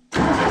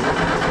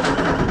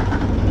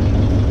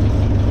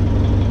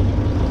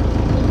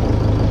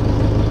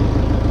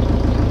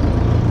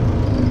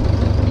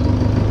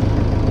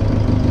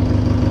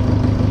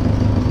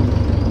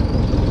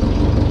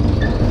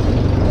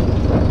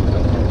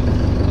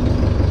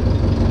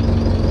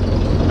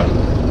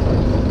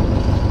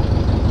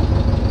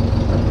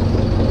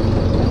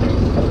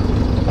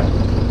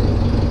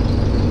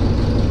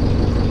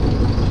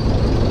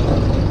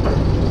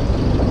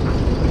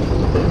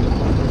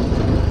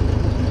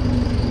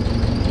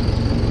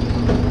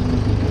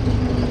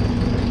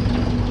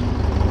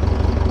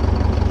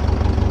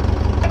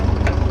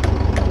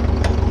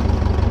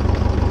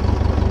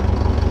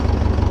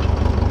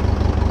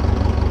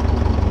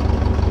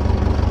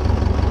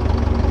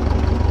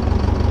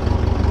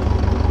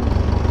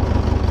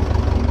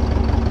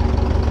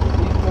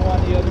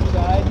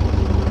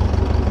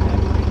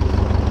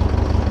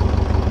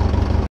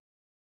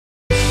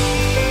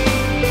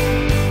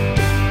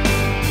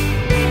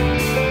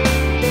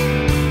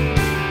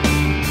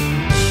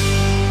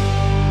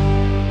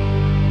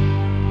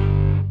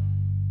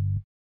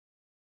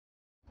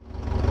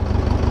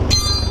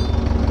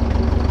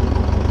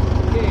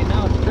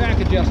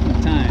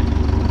 Adjustment time.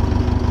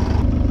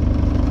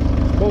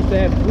 It's supposed to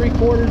have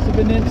 3/4 of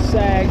an inch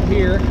sag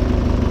here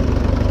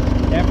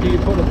after you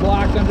put a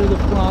block under the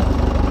front,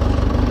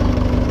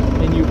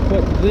 and you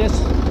put this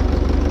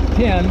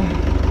pin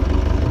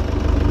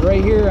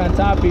right here on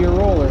top of your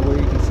roller where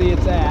you can see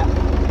it's at.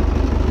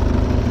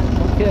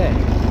 Okay,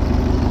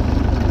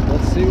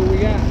 let's see what we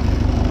got.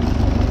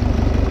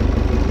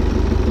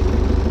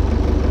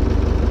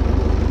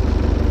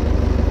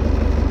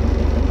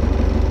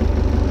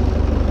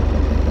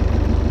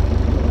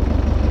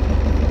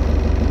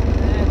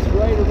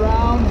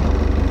 Around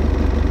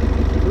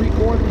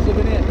 3/4 of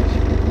an inch.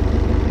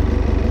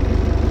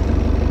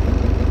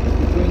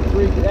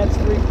 That's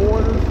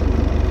 3/4,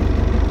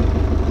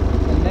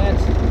 and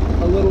that's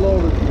a little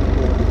over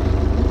 3/4.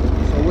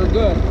 So we're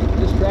good.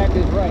 This track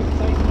is right.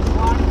 Tighten this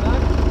lock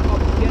nut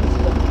up against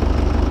the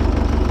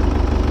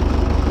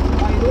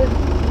idler.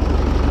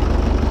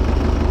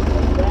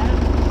 Like that.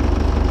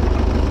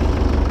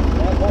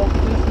 That holds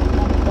this from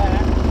coming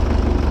back.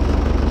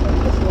 And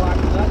this lock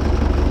nut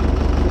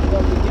just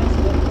up against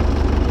it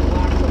and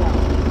locks it out.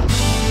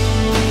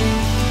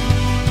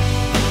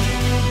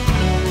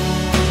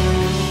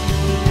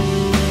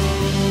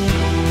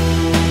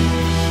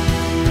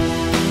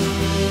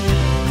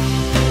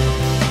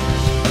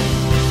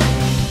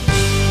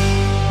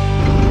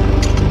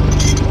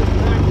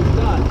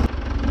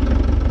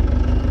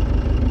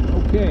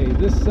 Okay,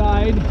 this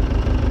side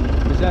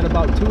is at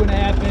about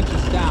 2.5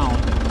 inches down,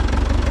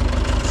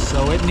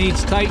 so it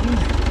needs tightened.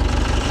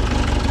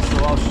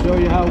 So I'll show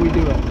you how we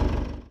do it.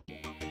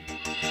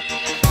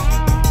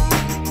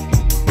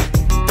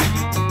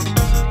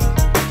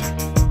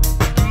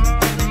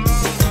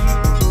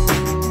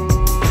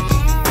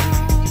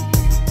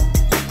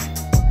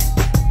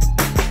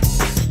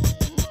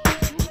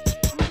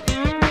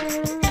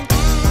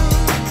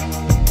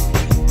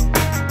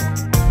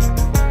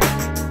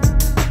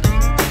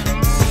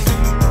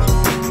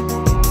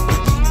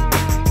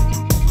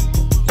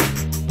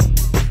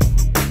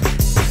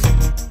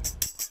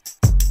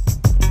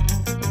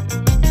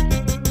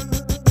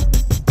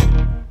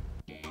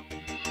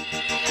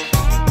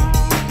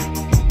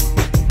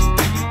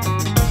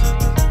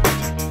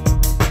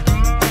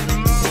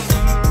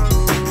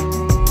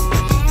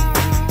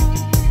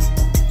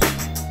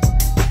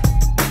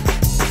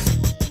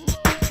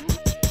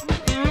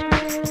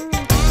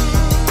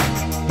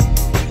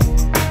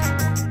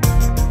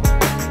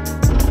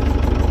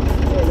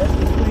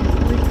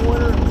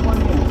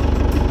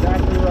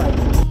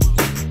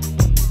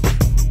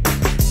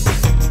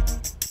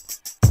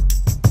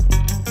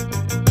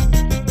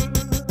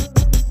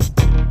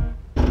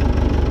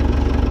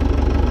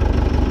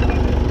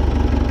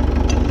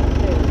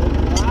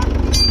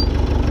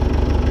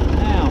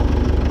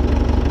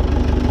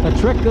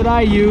 Trick that I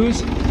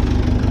use,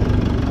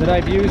 that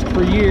I've used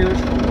for years,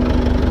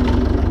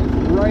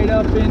 right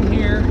up in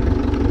here,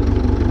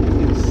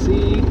 you can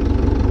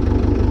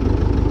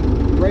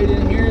right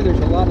in here. There's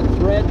a lot of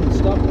thread and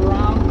stuff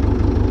around.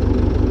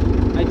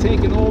 I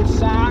take an old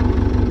sock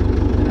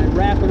and I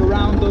wrap it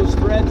around those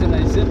threads and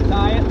I zip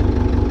tie it.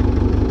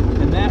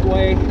 And that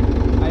way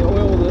I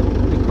oil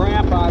the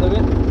crap out of it.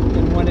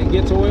 And when it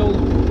gets oiled,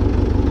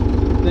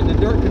 then the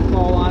dirt can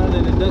fall on it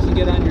and it doesn't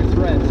get on your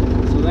threads.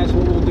 So that's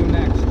what we'll do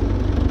next.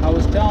 I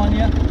was telling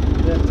you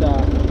that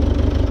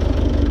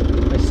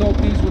I soak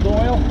these with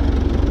oil,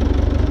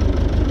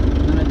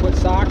 and then I put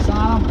socks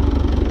on them.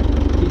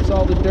 Keeps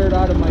all the dirt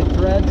out of my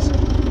threads.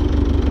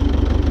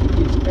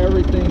 Keeps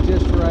everything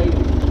just right.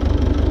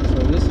 So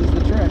this is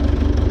the trick.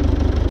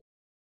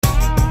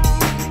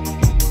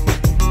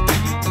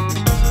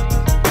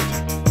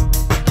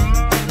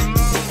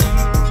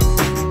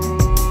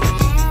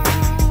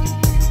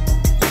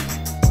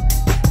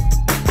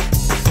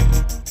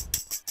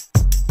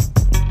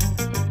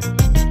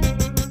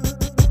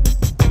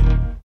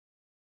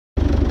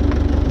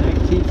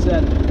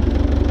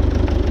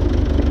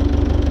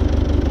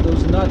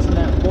 Those nuts and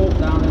that bolt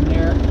down in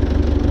there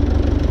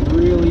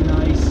really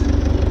nice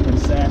and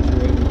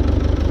saturated.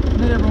 And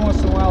then every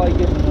once in a while I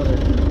give them another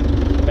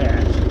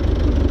batch.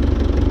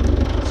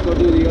 Let's go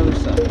do the other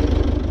side.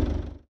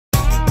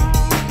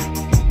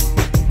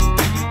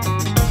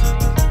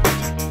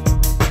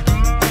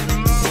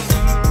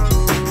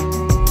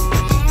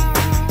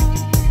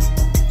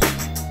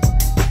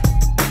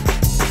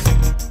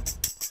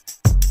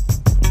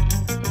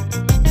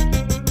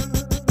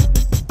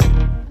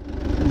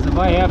 If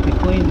I have to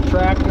clean the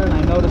tractor and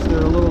I notice they're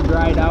a little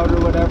dried out or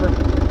whatever,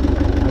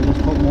 I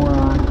just put more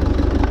on.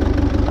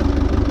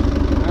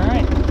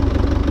 Alright,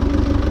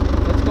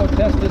 let's go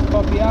test this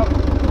puppy out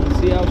and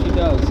see how she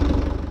does.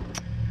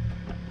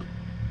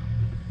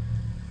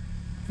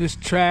 This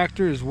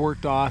tractor has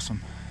worked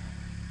awesome.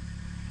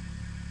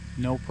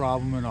 No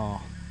problem at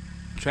all.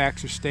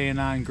 Tracks are staying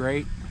on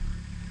great.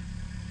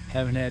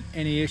 Haven't had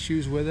any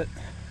issues with it.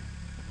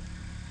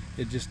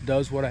 It just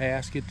does what I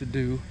ask it to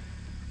do.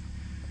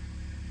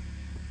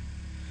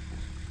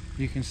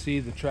 You can see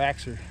the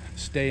tracks are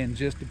staying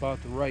just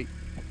about the right.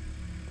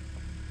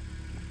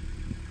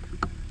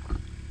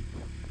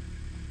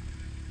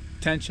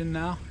 Tension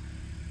now.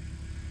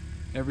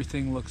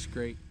 Everything looks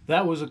great.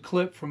 That was a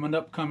clip from an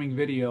upcoming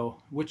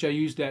video, which I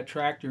used that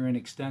tractor in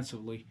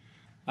extensively.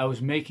 I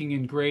was making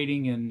and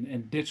grading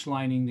and ditch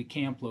lining the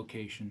camp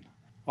location.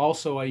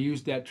 Also, I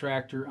used that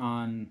tractor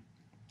on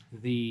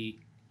the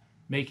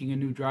making a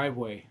new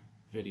driveway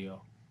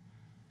video.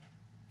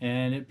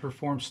 And it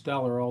performed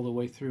stellar all the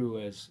way through,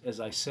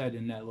 as I said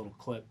in that little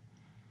clip.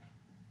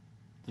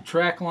 The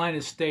track line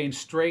is staying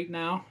straight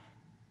now.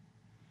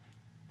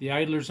 The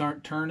idlers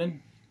aren't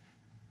turning.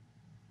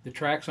 The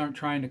tracks aren't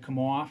trying to come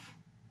off.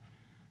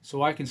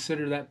 So I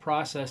consider that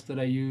process that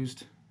I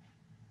used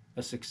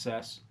a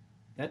success.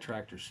 That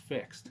tractor's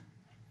fixed.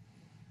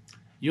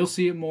 You'll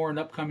see it more in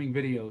upcoming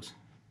videos.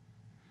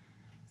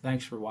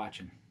 Thanks for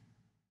watching.